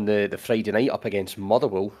telly on the Friday night up against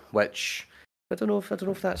Motherwell, which I don't know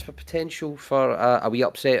if that's for potential for a wee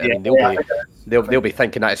upset. Yeah, I mean, they'll be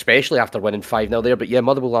thinking that, especially after winning 5-0 there. But yeah,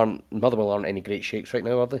 Motherwell aren't any great shakes right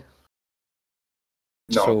now, are they?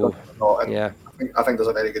 No, so, not. Yeah, I think there's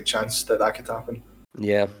a very good chance that could happen.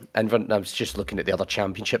 Yeah, I was just looking at the other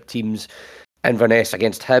championship teams. Inverness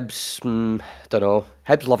against Hibs. Don't know.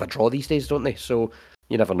 Hibs love a draw these days, don't they? So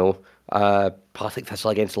you never know. Partick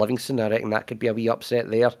Thistle against Livingston. I reckon that could be a wee upset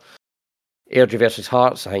there. Airdrie versus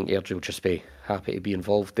Hearts. I think Airdrie will just be happy to be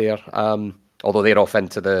involved there. Although they're off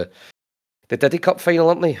into the Diddy Cup final,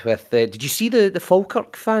 aren't they? With did you see the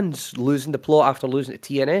Falkirk fans losing the plot after losing to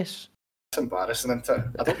TNS? It's embarrassing, isn't it?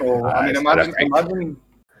 I don't know. I mean, imagine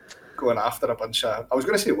going after a bunch of... I was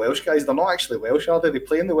going to say Welsh guys. They're not actually Welsh, are they? They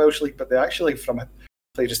play in the Welsh League, but they actually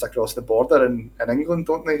play just across the border in England,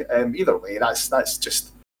 don't they? Either way, that's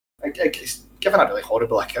just... It's giving a really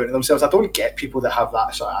horrible account of themselves. I don't get people that have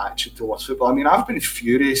that sort of attitude towards football. I mean, I've been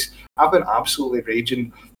furious. I've been absolutely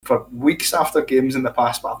raging for weeks after games in the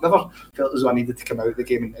past, but I've never felt as though I needed to come out of the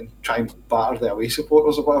game and try and batter the away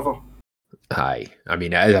supporters or whatever. Aye, I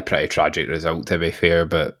mean, it is a pretty tragic result, to be fair,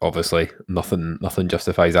 but obviously nothing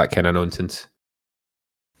justifies that kind of nonsense.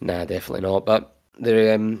 Nah, definitely not. But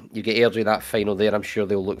you get Airdrie that final there. I'm sure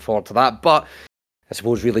they'll look forward to that. But I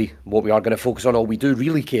suppose really what we are going to focus on, all we do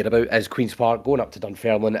really care about, is Queen's Park going up to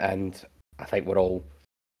Dunfermline, and I think we're all...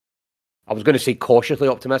 I was going to say cautiously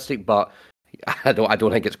optimistic, but I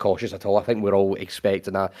don't think it's cautious at all. I think we're all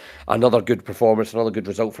expecting another good performance, another good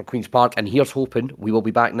result for Queen's Park, and here's hoping we will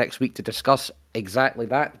be back next week to discuss exactly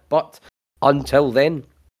that. But until then,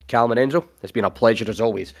 Callum and Enzo, it's been a pleasure as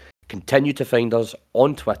always. Continue to find us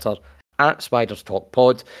on Twitter at Spiders Talk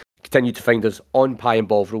Pod. Continue to find us on Pie and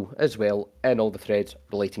Bovril as well, in all the threads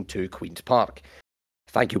relating to Queen's Park.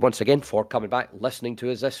 Thank you once again for coming back, listening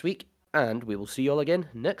to us this week, and we will see you all again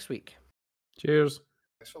next week. Cheers.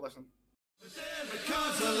 Thanks for listening.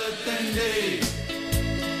 Because of the Dundee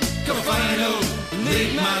Cup final,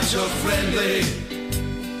 league match or friendly.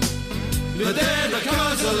 But there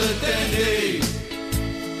because of the Dundee,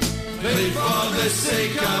 play for the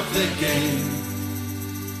sake of the game.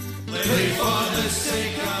 Play for the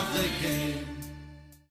sake of the game.